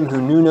made him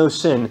who knew no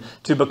sin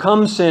to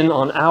become sin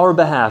on our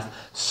behalf,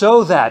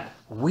 so that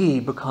we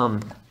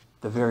become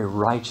the very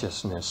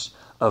righteousness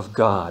of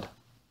God."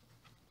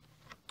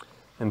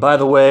 And by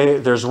the way,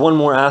 there's one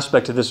more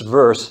aspect to this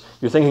verse.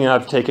 You're thinking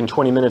I've taken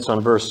 20 minutes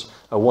on verse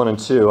 1 and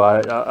 2.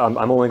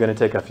 I'm only going to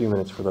take a few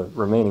minutes for the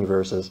remaining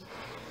verses.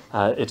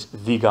 It's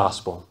the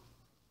gospel.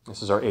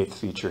 This is our 8th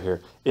feature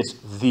here. It's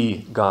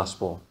the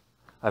gospel.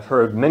 I've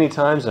heard many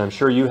times, and I'm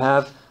sure you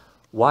have,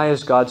 why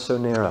is God so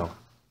narrow?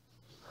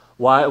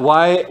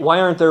 Why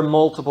aren't there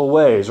multiple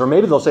ways? Or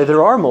maybe they'll say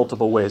there are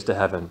multiple ways to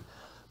heaven.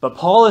 But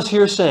Paul is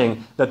here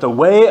saying that the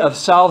way of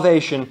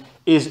salvation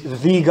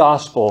is the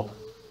gospel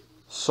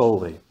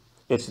solely.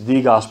 It's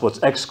the gospel. It's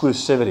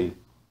exclusivity.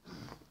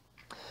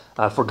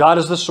 For God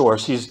is the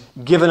source. He's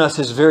given us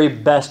his very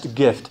best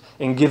gift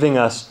in giving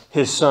us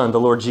his Son, the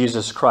Lord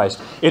Jesus Christ.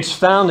 It's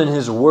found in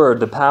his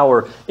word, the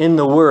power in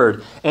the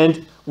word.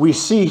 And we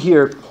see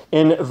here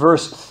in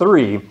verse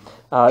 3,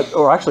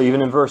 or actually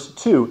even in verse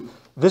 2,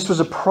 this was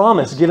a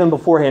promise given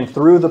beforehand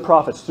through the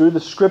prophets, through the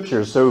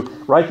scriptures. So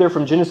right there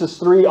from Genesis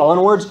 3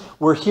 onwards,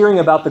 we're hearing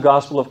about the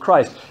gospel of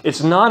Christ.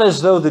 It's not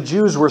as though the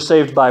Jews were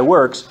saved by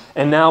works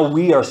and now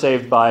we are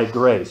saved by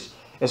grace.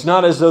 It's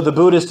not as though the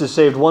Buddhist is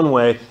saved one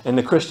way and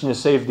the Christian is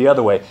saved the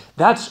other way.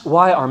 That's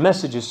why our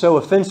message is so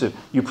offensive.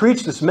 You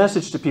preach this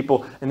message to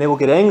people and they will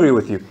get angry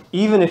with you,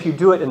 even if you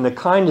do it in the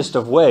kindest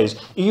of ways,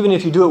 even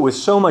if you do it with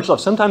so much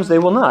love. Sometimes they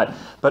will not,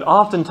 but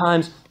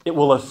oftentimes it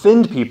will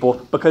offend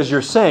people because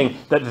you're saying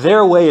that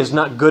their way is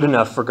not good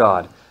enough for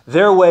God.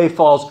 Their way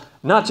falls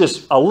not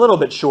just a little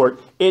bit short,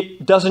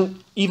 it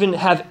doesn't even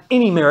have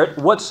any merit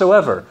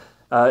whatsoever.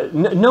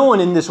 No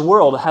one in this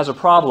world has a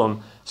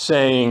problem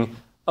saying,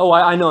 "Oh,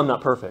 I know I'm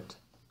not perfect."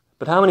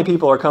 But how many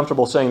people are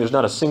comfortable saying there's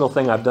not a single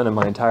thing I've done in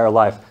my entire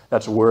life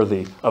that's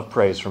worthy of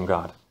praise from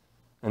God?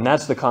 And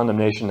that's the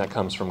condemnation that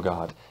comes from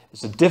God.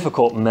 It's a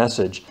difficult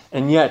message,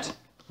 and yet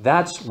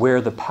that's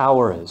where the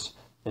power is.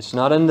 It's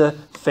not in the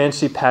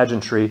fancy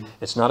pageantry.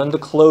 It's not in the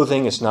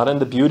clothing. It's not in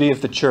the beauty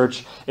of the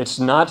church. It's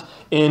not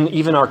in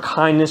even our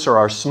kindness or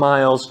our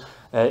smiles.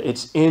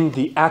 It's in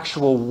the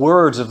actual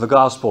words of the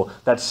gospel.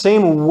 That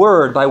same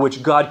word by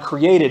which God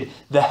created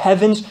the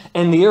heavens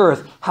and the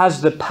earth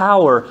has the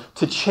power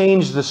to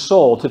change the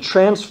soul, to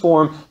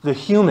transform the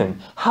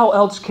human. How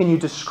else can you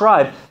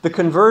describe the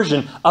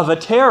conversion of a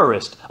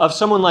terrorist, of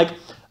someone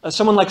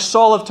like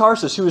Saul of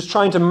Tarsus, who was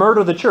trying to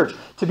murder the church,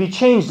 to be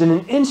changed in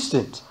an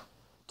instant?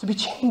 To be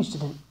changed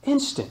in an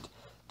instant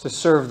to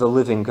serve the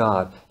living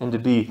God and to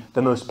be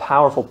the most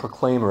powerful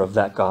proclaimer of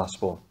that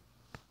gospel.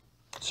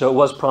 So it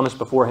was promised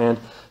beforehand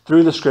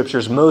through the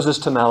scriptures. Moses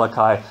to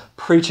Malachi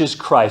preaches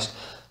Christ.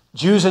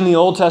 Jews in the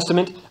Old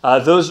Testament,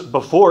 those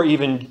before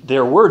even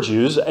there were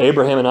Jews,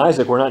 Abraham and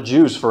Isaac were not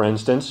Jews, for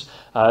instance.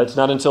 It's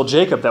not until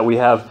Jacob that we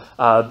have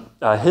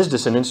his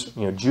descendants,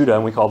 Judah,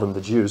 and we call them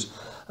the Jews,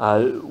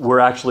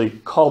 were actually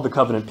called the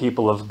covenant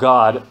people of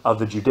God, of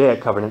the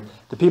Judaic covenant.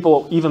 The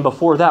people even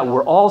before that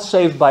were all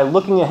saved by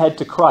looking ahead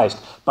to Christ,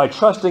 by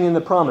trusting in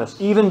the promise,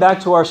 even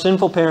back to our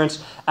sinful parents,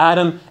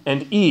 Adam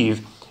and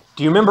Eve.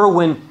 Do you remember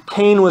when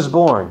Cain was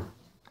born?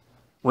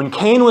 When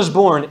Cain was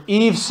born,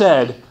 Eve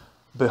said,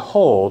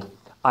 "Behold,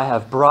 I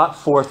have brought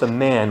forth a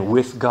man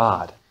with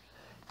God."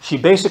 She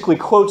basically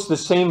quotes the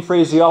same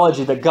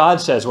phraseology that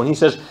God says when he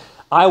says,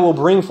 "I will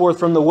bring forth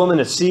from the woman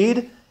a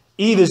seed."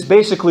 Eve is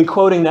basically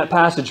quoting that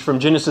passage from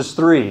Genesis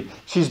 3.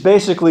 She's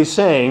basically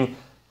saying,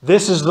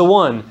 this is the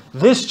one.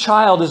 This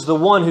child is the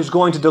one who's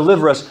going to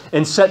deliver us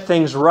and set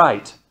things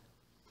right.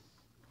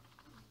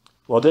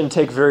 Well, it didn't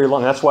take very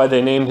long. That's why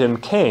they named him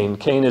Cain.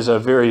 Cain is a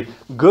very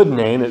good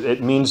name.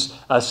 It means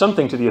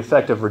something to the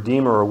effect of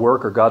redeemer or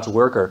worker, God's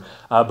worker.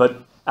 But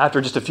after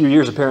just a few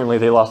years, apparently,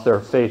 they lost their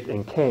faith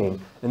in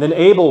Cain. And then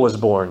Abel was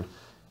born,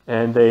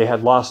 and they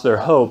had lost their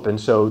hope. And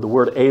so the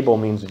word Abel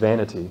means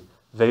vanity,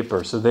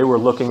 vapor. So they were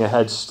looking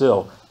ahead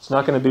still. It's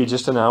not going to be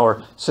just in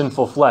our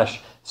sinful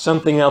flesh.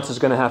 Something else is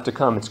going to have to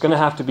come. It's going to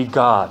have to be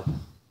God.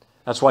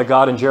 That's why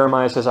God in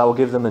Jeremiah says, "I will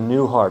give them a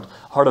new heart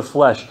of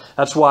flesh."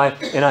 That's why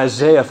in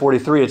Isaiah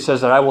 43 it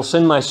says that, "I will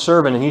send my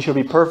servant, and he shall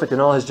be perfect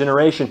in all his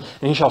generation,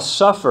 and he shall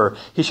suffer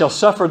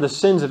the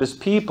sins of his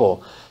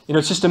people."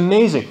 It's just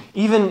amazing.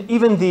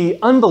 Even the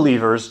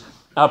unbelievers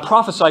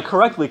prophesy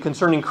correctly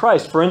concerning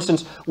Christ. For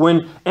instance,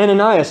 when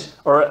Ananias,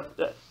 or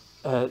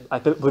I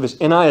believe it's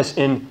Ananias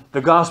in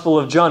the Gospel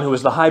of John, who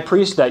was the high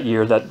priest that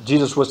year that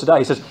Jesus was to die.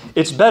 He says,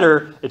 it's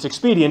better, it's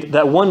expedient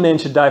that one man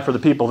should die for the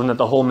people than that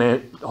the whole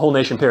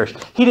nation perish.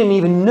 He didn't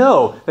even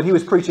know that he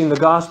was preaching the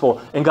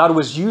gospel and God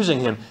was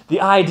using him.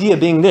 The idea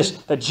being this,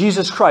 that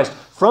Jesus Christ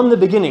from the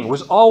beginning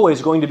was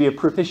always going to be a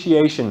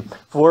propitiation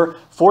for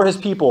his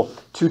people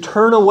to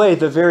turn away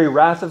the very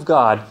wrath of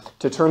God,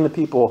 to turn the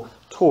people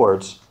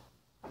towards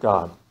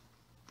God.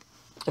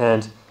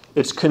 And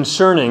it's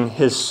concerning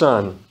his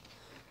Son.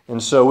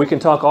 And so we can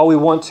talk all we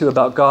want to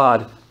about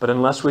God, but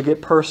unless we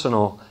get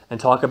personal and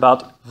talk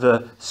about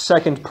the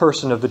second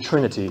person of the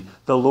Trinity,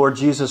 the Lord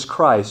Jesus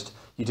Christ,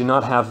 you do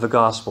not have the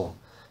gospel.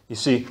 You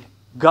see,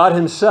 God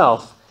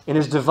himself, in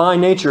his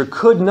divine nature,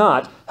 could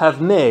not have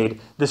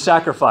made the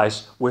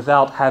sacrifice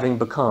without having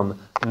become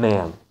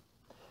man.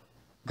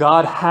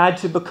 God had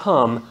to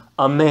become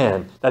a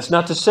man. That's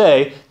not to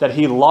say that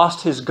he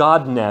lost his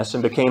godness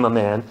and became a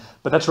man,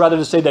 but that's rather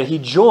to say that he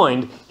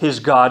joined his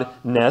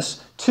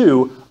godness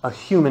to a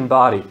human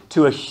body,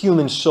 to a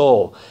human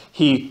soul.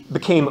 He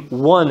became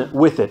one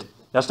with it.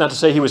 That's not to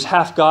say he was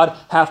half God,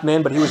 half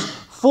man, but he was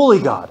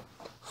fully God,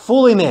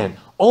 fully man.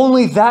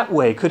 Only that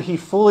way could he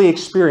fully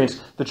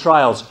experience the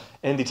trials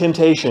and the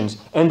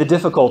temptations and the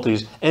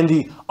difficulties and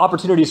the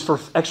opportunities for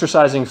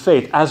exercising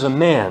faith as a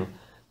man,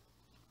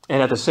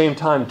 and at the same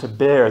time to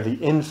bear the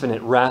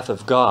infinite wrath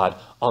of God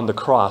on the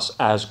cross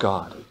as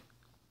God.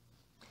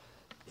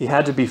 He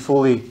had to be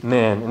fully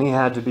man, and he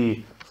had to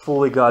be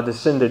fully God,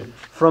 descended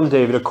from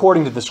David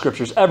according to the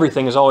Scriptures.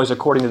 Everything is always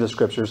according to the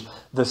Scriptures.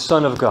 The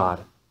Son of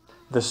God,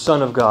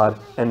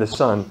 and the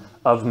Son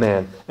of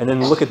Man. And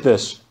then look at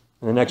this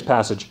in the next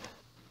passage.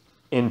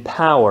 In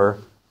power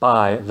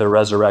by the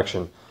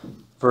resurrection.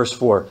 Verse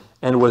 4,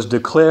 and was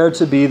declared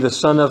to be the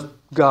Son of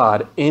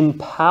God in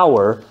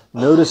power.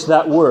 Notice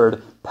that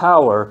word,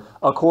 power,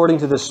 according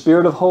to the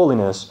Spirit of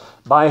holiness,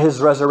 by his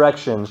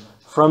resurrection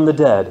from the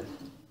dead.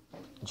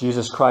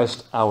 Jesus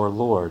Christ our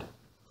Lord,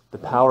 the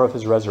power of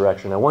his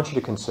resurrection. I want you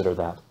to consider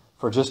that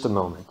for just a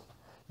moment.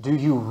 Do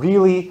you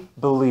really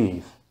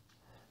believe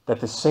that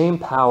the same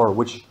power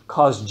which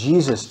caused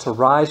Jesus to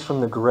rise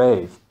from the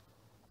grave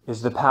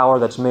is the power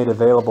that's made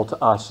available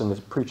to us in the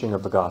preaching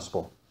of the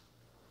gospel?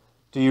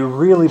 Do you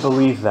really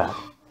believe that?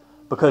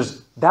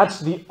 Because that's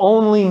the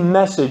only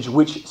message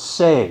which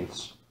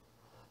saves.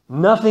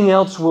 Nothing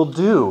else will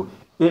do.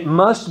 It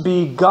must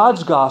be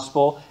God's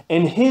gospel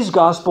and his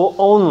gospel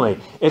only.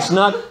 It's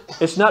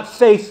not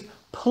faith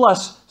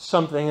plus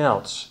something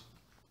else.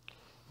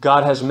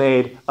 God has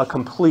made a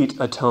complete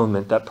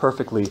atonement that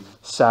perfectly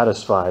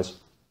satisfies.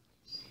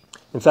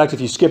 In fact,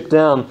 if you skip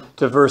down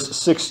to verse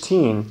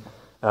 16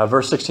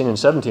 and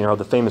 17 are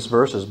the famous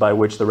verses by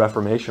which the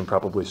Reformation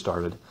probably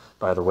started,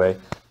 by the way.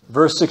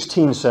 Verse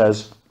 16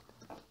 says,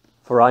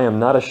 "For I am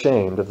not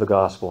ashamed of the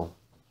gospel."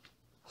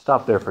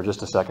 Stop there for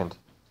just a second.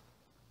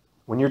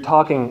 When you're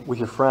talking with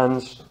your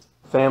friends,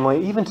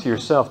 family, even to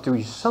yourself, do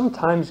you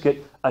sometimes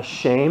get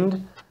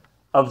ashamed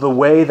of the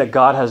way that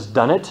God has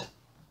done it?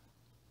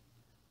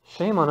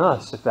 Shame on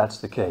us if that's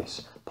the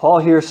case. Paul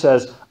here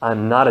says,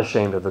 I'm not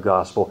ashamed of the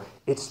gospel.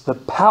 It's the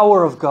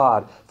power of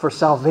God for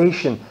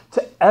salvation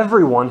to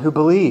everyone who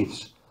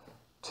believes.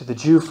 To the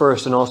Jew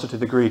first and also to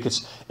the Greek.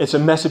 It's a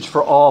message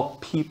for all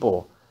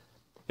people.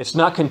 It's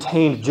not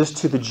contained just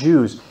to the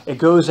Jews. It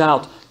goes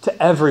out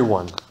to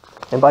everyone.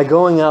 And by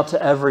going out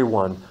to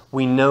everyone,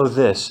 we know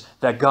this,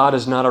 that God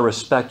is not a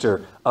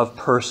respecter of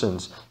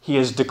persons. He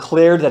has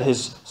declared that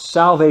his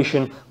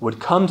salvation would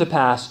come to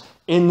pass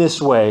in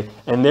this way,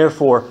 and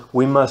therefore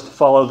we must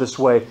follow this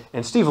way.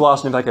 And Steve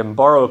Lawson, if I can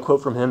borrow a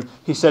quote from him,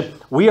 he said,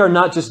 we are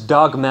not just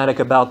dogmatic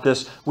about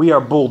this, we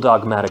are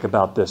bulldogmatic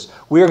about this.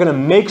 We are going to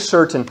make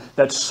certain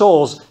that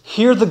souls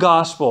hear the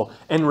gospel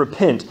and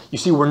repent. You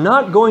see, we're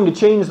not going to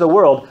change the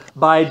world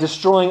by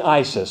destroying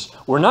ISIS.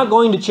 We're not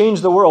going to change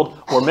the world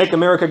or make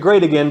America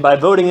great again by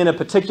voting in a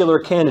particular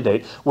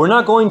candidate. We're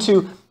not going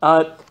to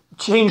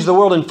change the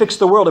world and fix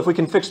the world if we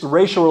can fix the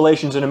racial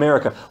relations in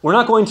America. We're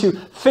not going to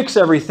fix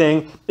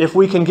everything if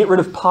we can get rid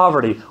of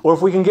poverty or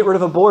if we can get rid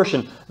of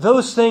abortion.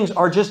 Those things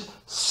are just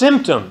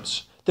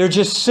symptoms. They're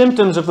just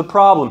symptoms of the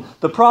problem.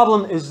 The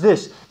problem is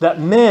this, that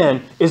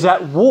man is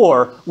at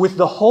war with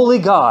the holy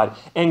God,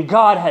 and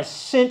God has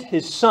sent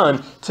his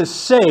Son to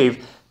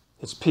save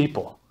his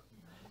people.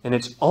 And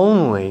it's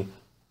only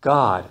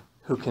God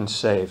who can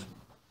save.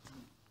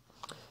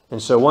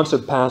 And so once a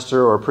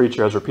pastor or a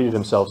preacher has repeated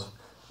himself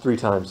 3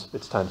 times,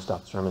 it's time to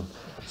stop the sermon.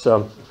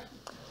 So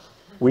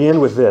we end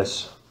with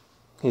this.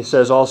 He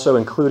says also,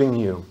 including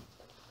you.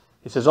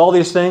 He says all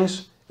these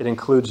things, it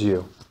includes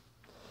you.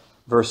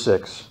 Verse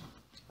 6,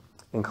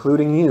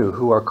 including you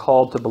who are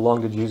called to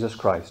belong to Jesus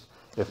Christ.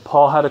 If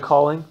Paul had a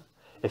calling,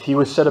 if he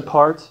was set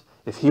apart,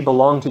 if he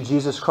belonged to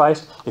Jesus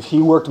Christ, if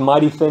he worked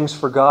mighty things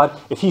for God,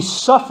 if he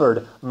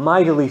suffered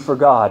mightily for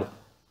God,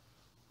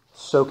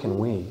 so can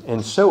we,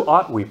 and so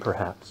ought we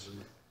perhaps.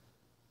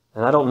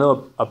 And I don't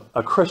know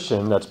a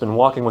Christian that's been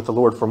walking with the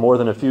Lord for more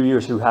than a few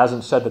years who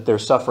hasn't said that their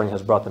suffering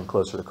has brought them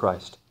closer to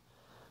Christ.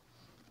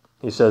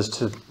 He says,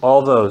 to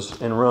all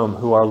those in Rome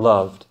who are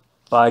loved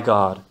by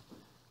God,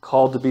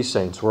 called to be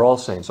saints. We're all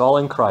saints. All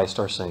in Christ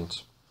are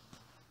saints.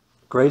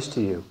 Grace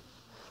to you.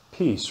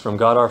 Peace from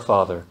God our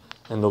Father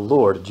and the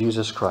Lord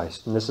Jesus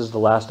Christ. And this is the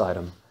last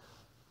item.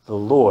 The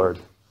Lord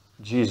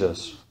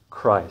Jesus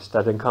Christ.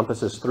 That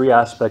encompasses three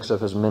aspects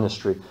of his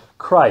ministry.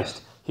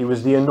 Christ, he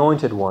was the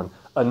anointed one,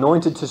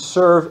 anointed to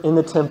serve in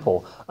the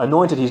temple.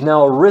 Anointed, he's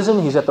now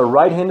arisen, he's at the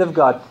right hand of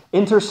God,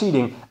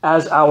 interceding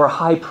as our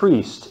high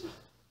priest.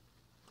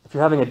 If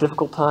you're having a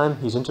difficult time,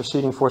 he's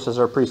interceding for us as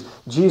our priest.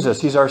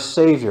 Jesus, he's our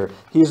Savior.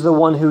 He's the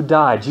one who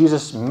died.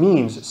 Jesus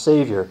means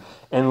Savior.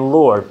 And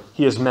Lord,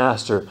 he is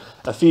Master.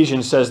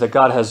 Ephesians says that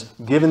God has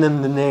given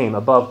them the name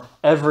above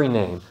every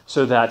name,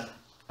 so that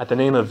at the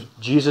name of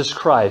Jesus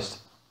Christ,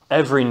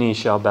 every knee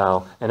shall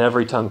bow and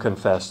every tongue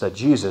confess that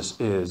Jesus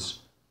is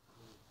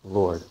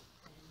Lord.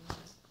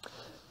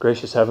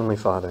 Gracious Heavenly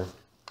Father,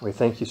 we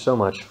thank you so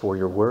much for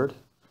your word.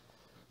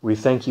 We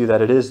thank you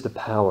that it is the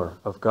power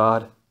of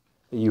God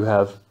that you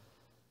have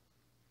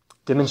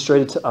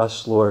demonstrated to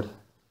us, Lord,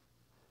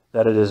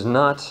 that it is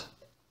not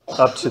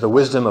up to the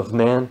wisdom of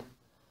man.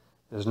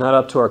 It is not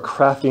up to our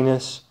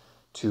craftiness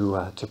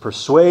to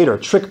persuade or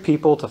trick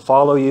people to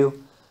follow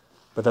you,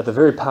 but that the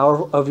very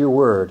power of your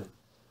word,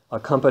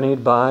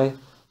 accompanied by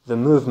the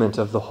movement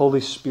of the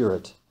Holy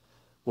Spirit,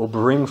 will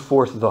bring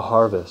forth the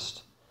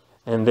harvest,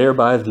 and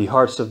thereby the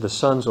hearts of the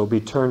sons will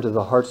be turned to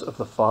the hearts of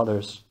the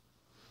fathers,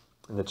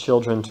 and the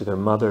children to their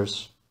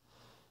mothers,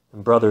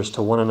 and brothers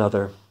to one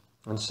another,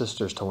 and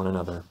sisters to one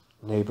another,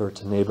 neighbor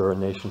to neighbor, and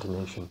nation to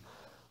nation.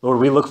 Lord,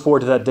 we look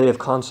forward to that day of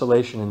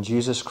consolation in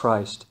Jesus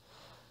Christ.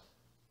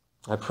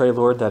 I pray,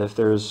 Lord, that if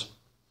there's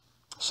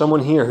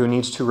someone here who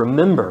needs to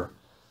remember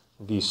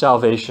the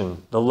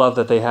salvation, the love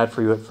that they had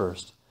for you at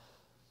first,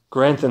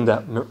 grant them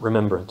that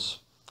remembrance.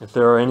 If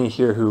there are any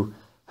here who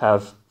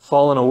have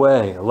fallen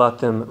away, let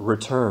them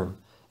return.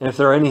 And if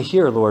there are any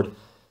here, Lord,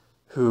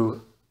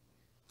 who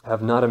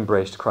have not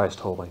embraced Christ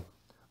wholly,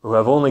 who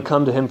have only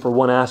come to him for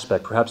one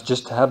aspect, perhaps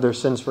just to have their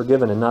sins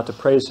forgiven and not to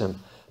praise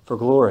him for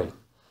glory,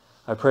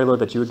 I pray, Lord,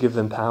 that you would give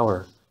them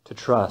power to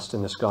trust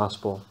in this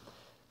gospel.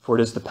 For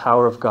it is the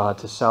power of God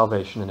to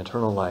salvation and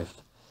eternal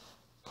life.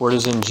 For it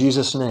is in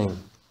Jesus'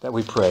 name that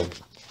we pray.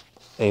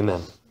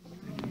 Amen.